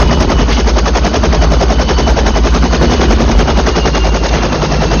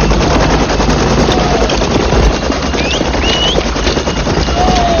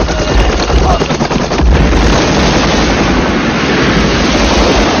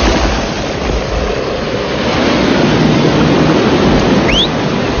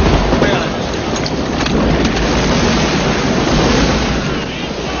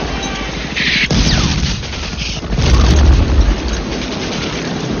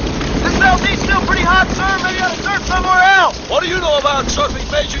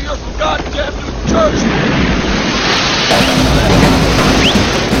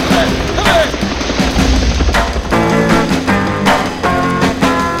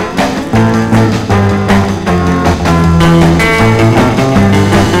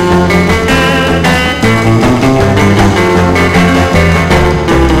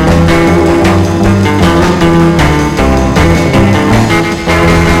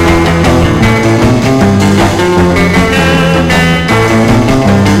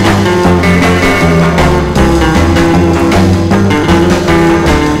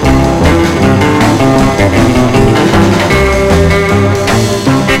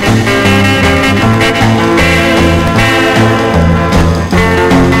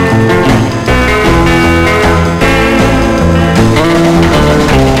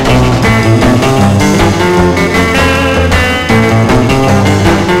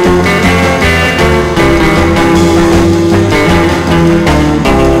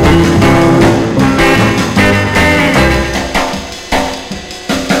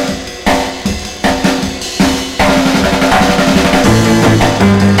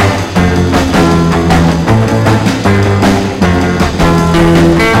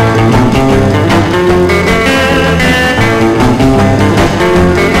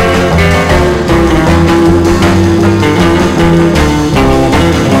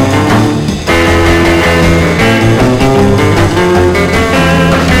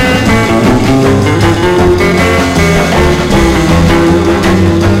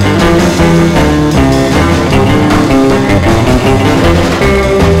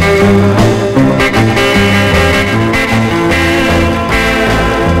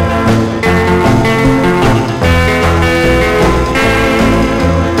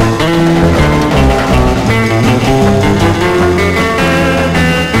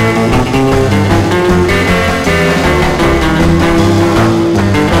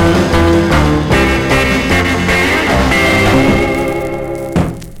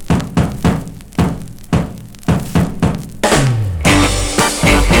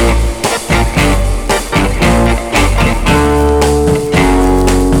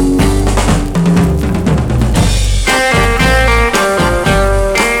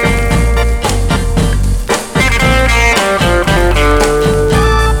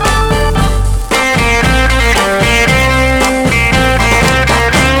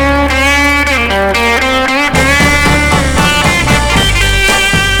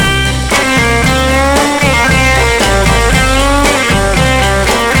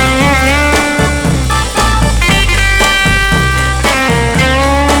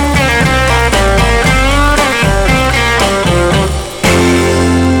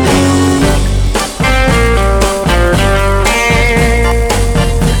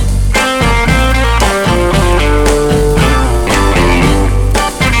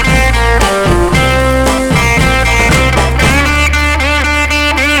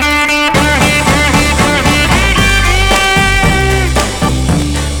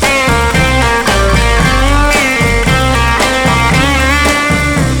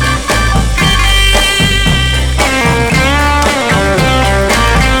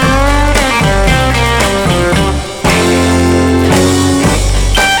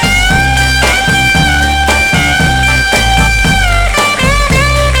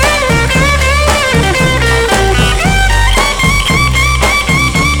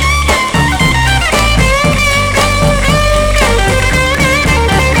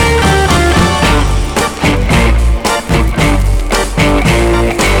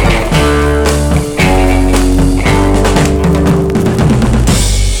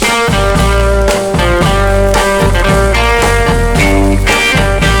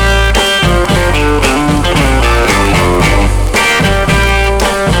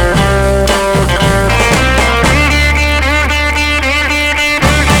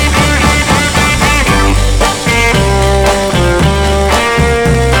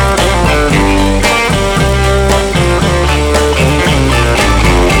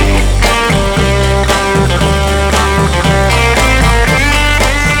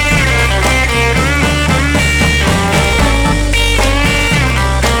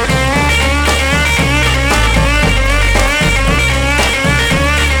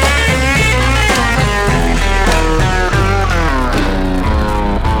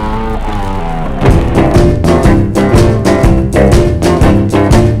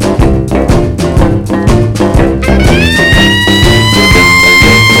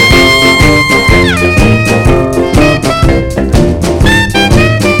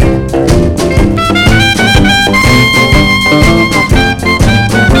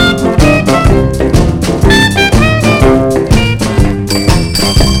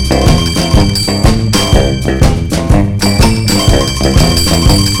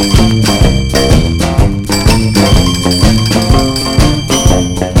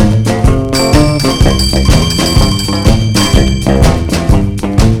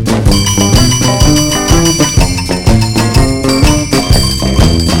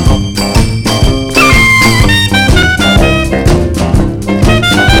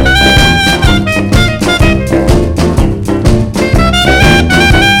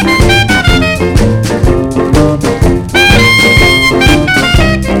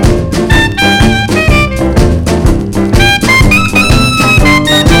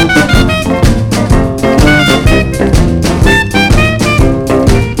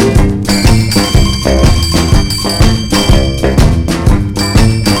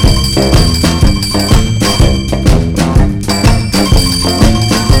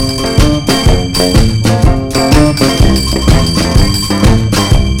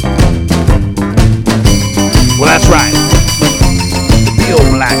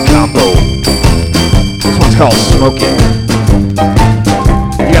 called smoking.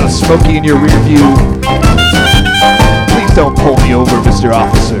 You got a smoky in your rear view. Please don't pull me over, Mr.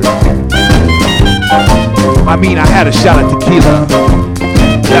 Officer. I mean, I had a shot at tequila.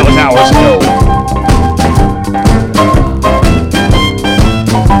 That was hours ago.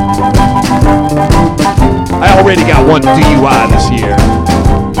 I already got one DUI this year.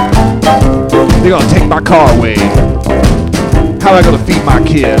 They're gonna take my car away. How am I gonna feed my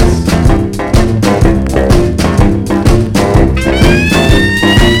kids?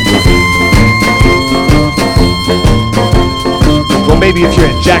 Well, maybe if you're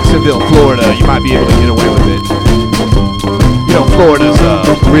in Jacksonville, Florida, you might be able to get away with it. You know, Florida's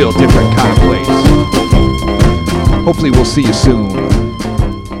a real different kind of place. Hopefully we'll see you soon.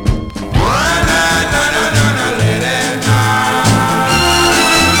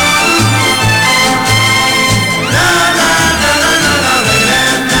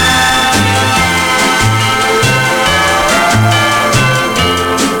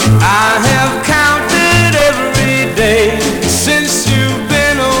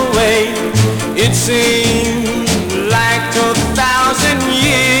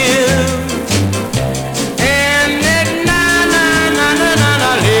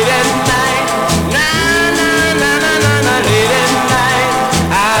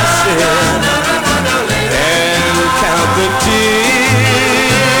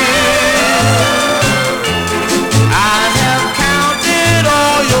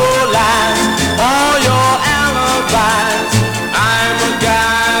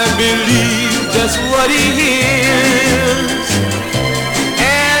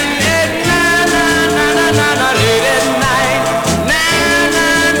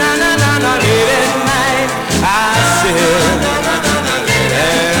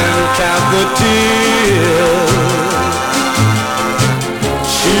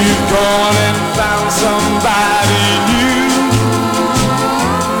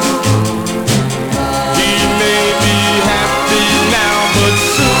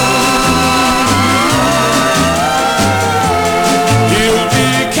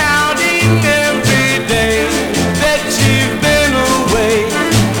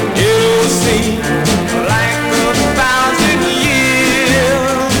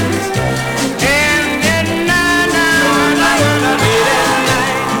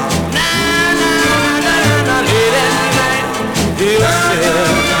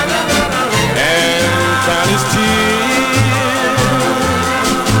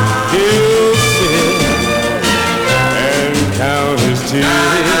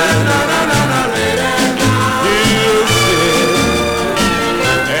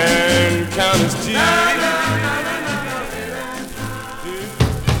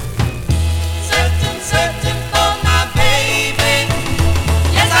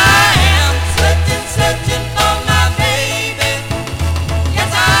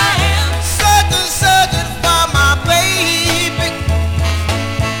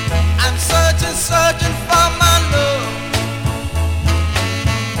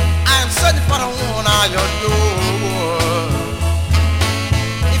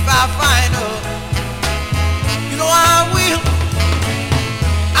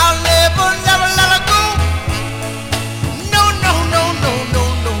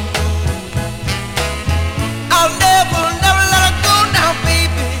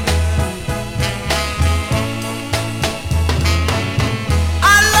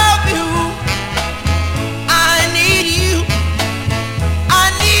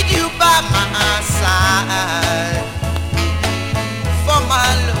 My side for my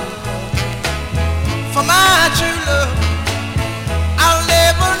love.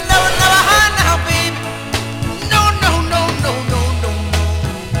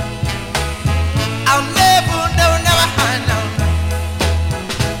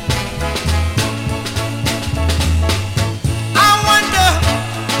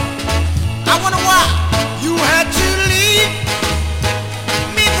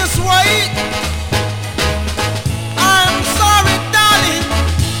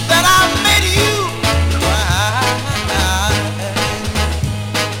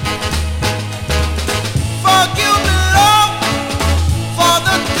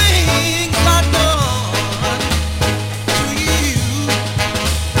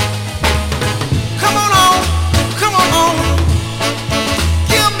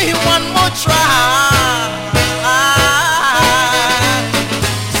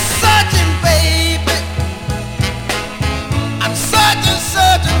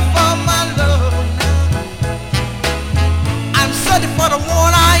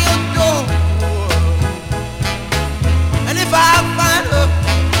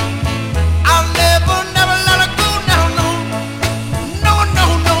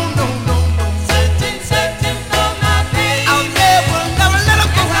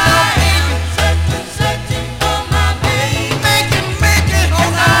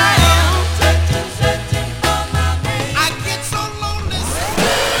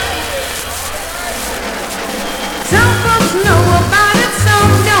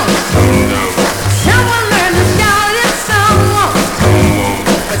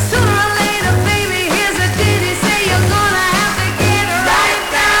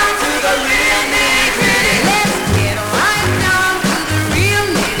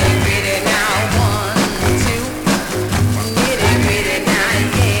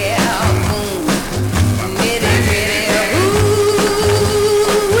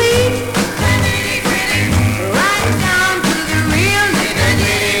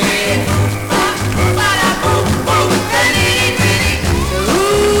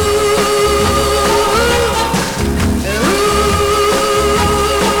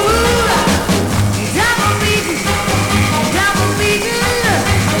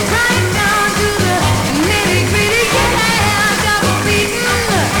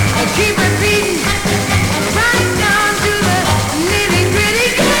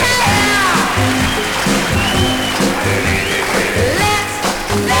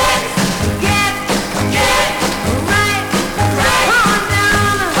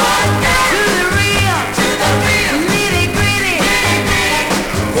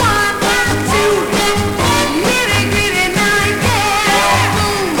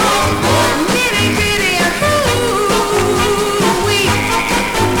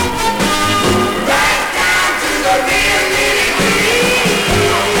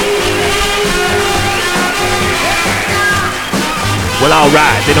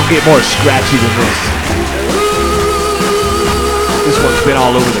 alright. They don't get more scratchy than this. This one's been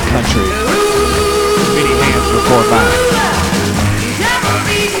all over the country. Many hands before mine.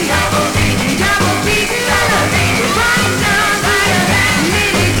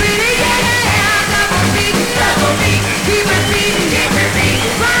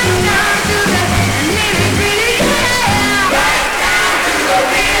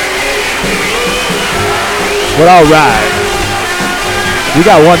 But all right, we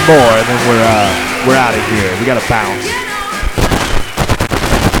got one more, and then we're out of here. We gotta bounce.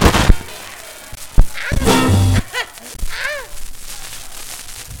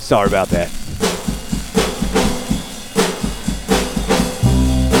 Sorry about that.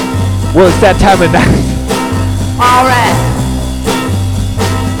 Well, it's that time of night. All right.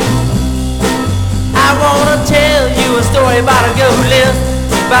 I wanna tell you a story about a girl who lives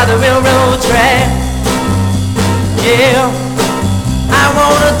by the railroad track. Yeah, I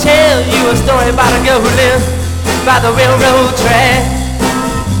wanna tell you a story about a girl who lives by the railroad track.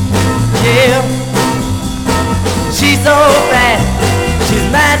 Yeah, she's so bad, she's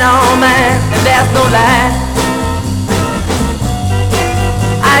mine on mine, and there's no lie.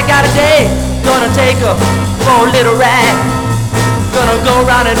 I got a day, gonna take her for a little ride. Gonna go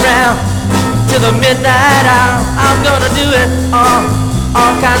round and round till the midnight hour. I'm gonna do it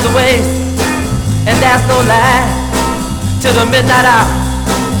all kinds of ways, and that's no lie. Till the midnight hour.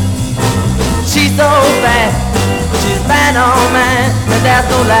 She's so bad, she's mine on mine, and that's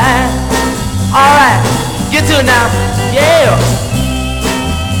no lie. Alright, get to it now, yeah.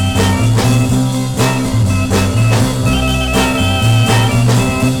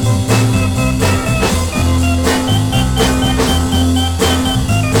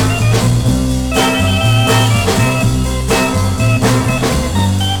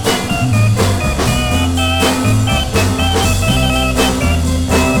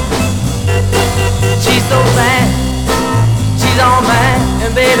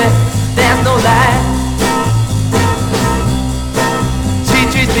 Baby, there's no lie. She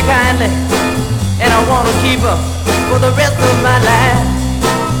treats me kindly, and I wanna keep her for the rest of my life.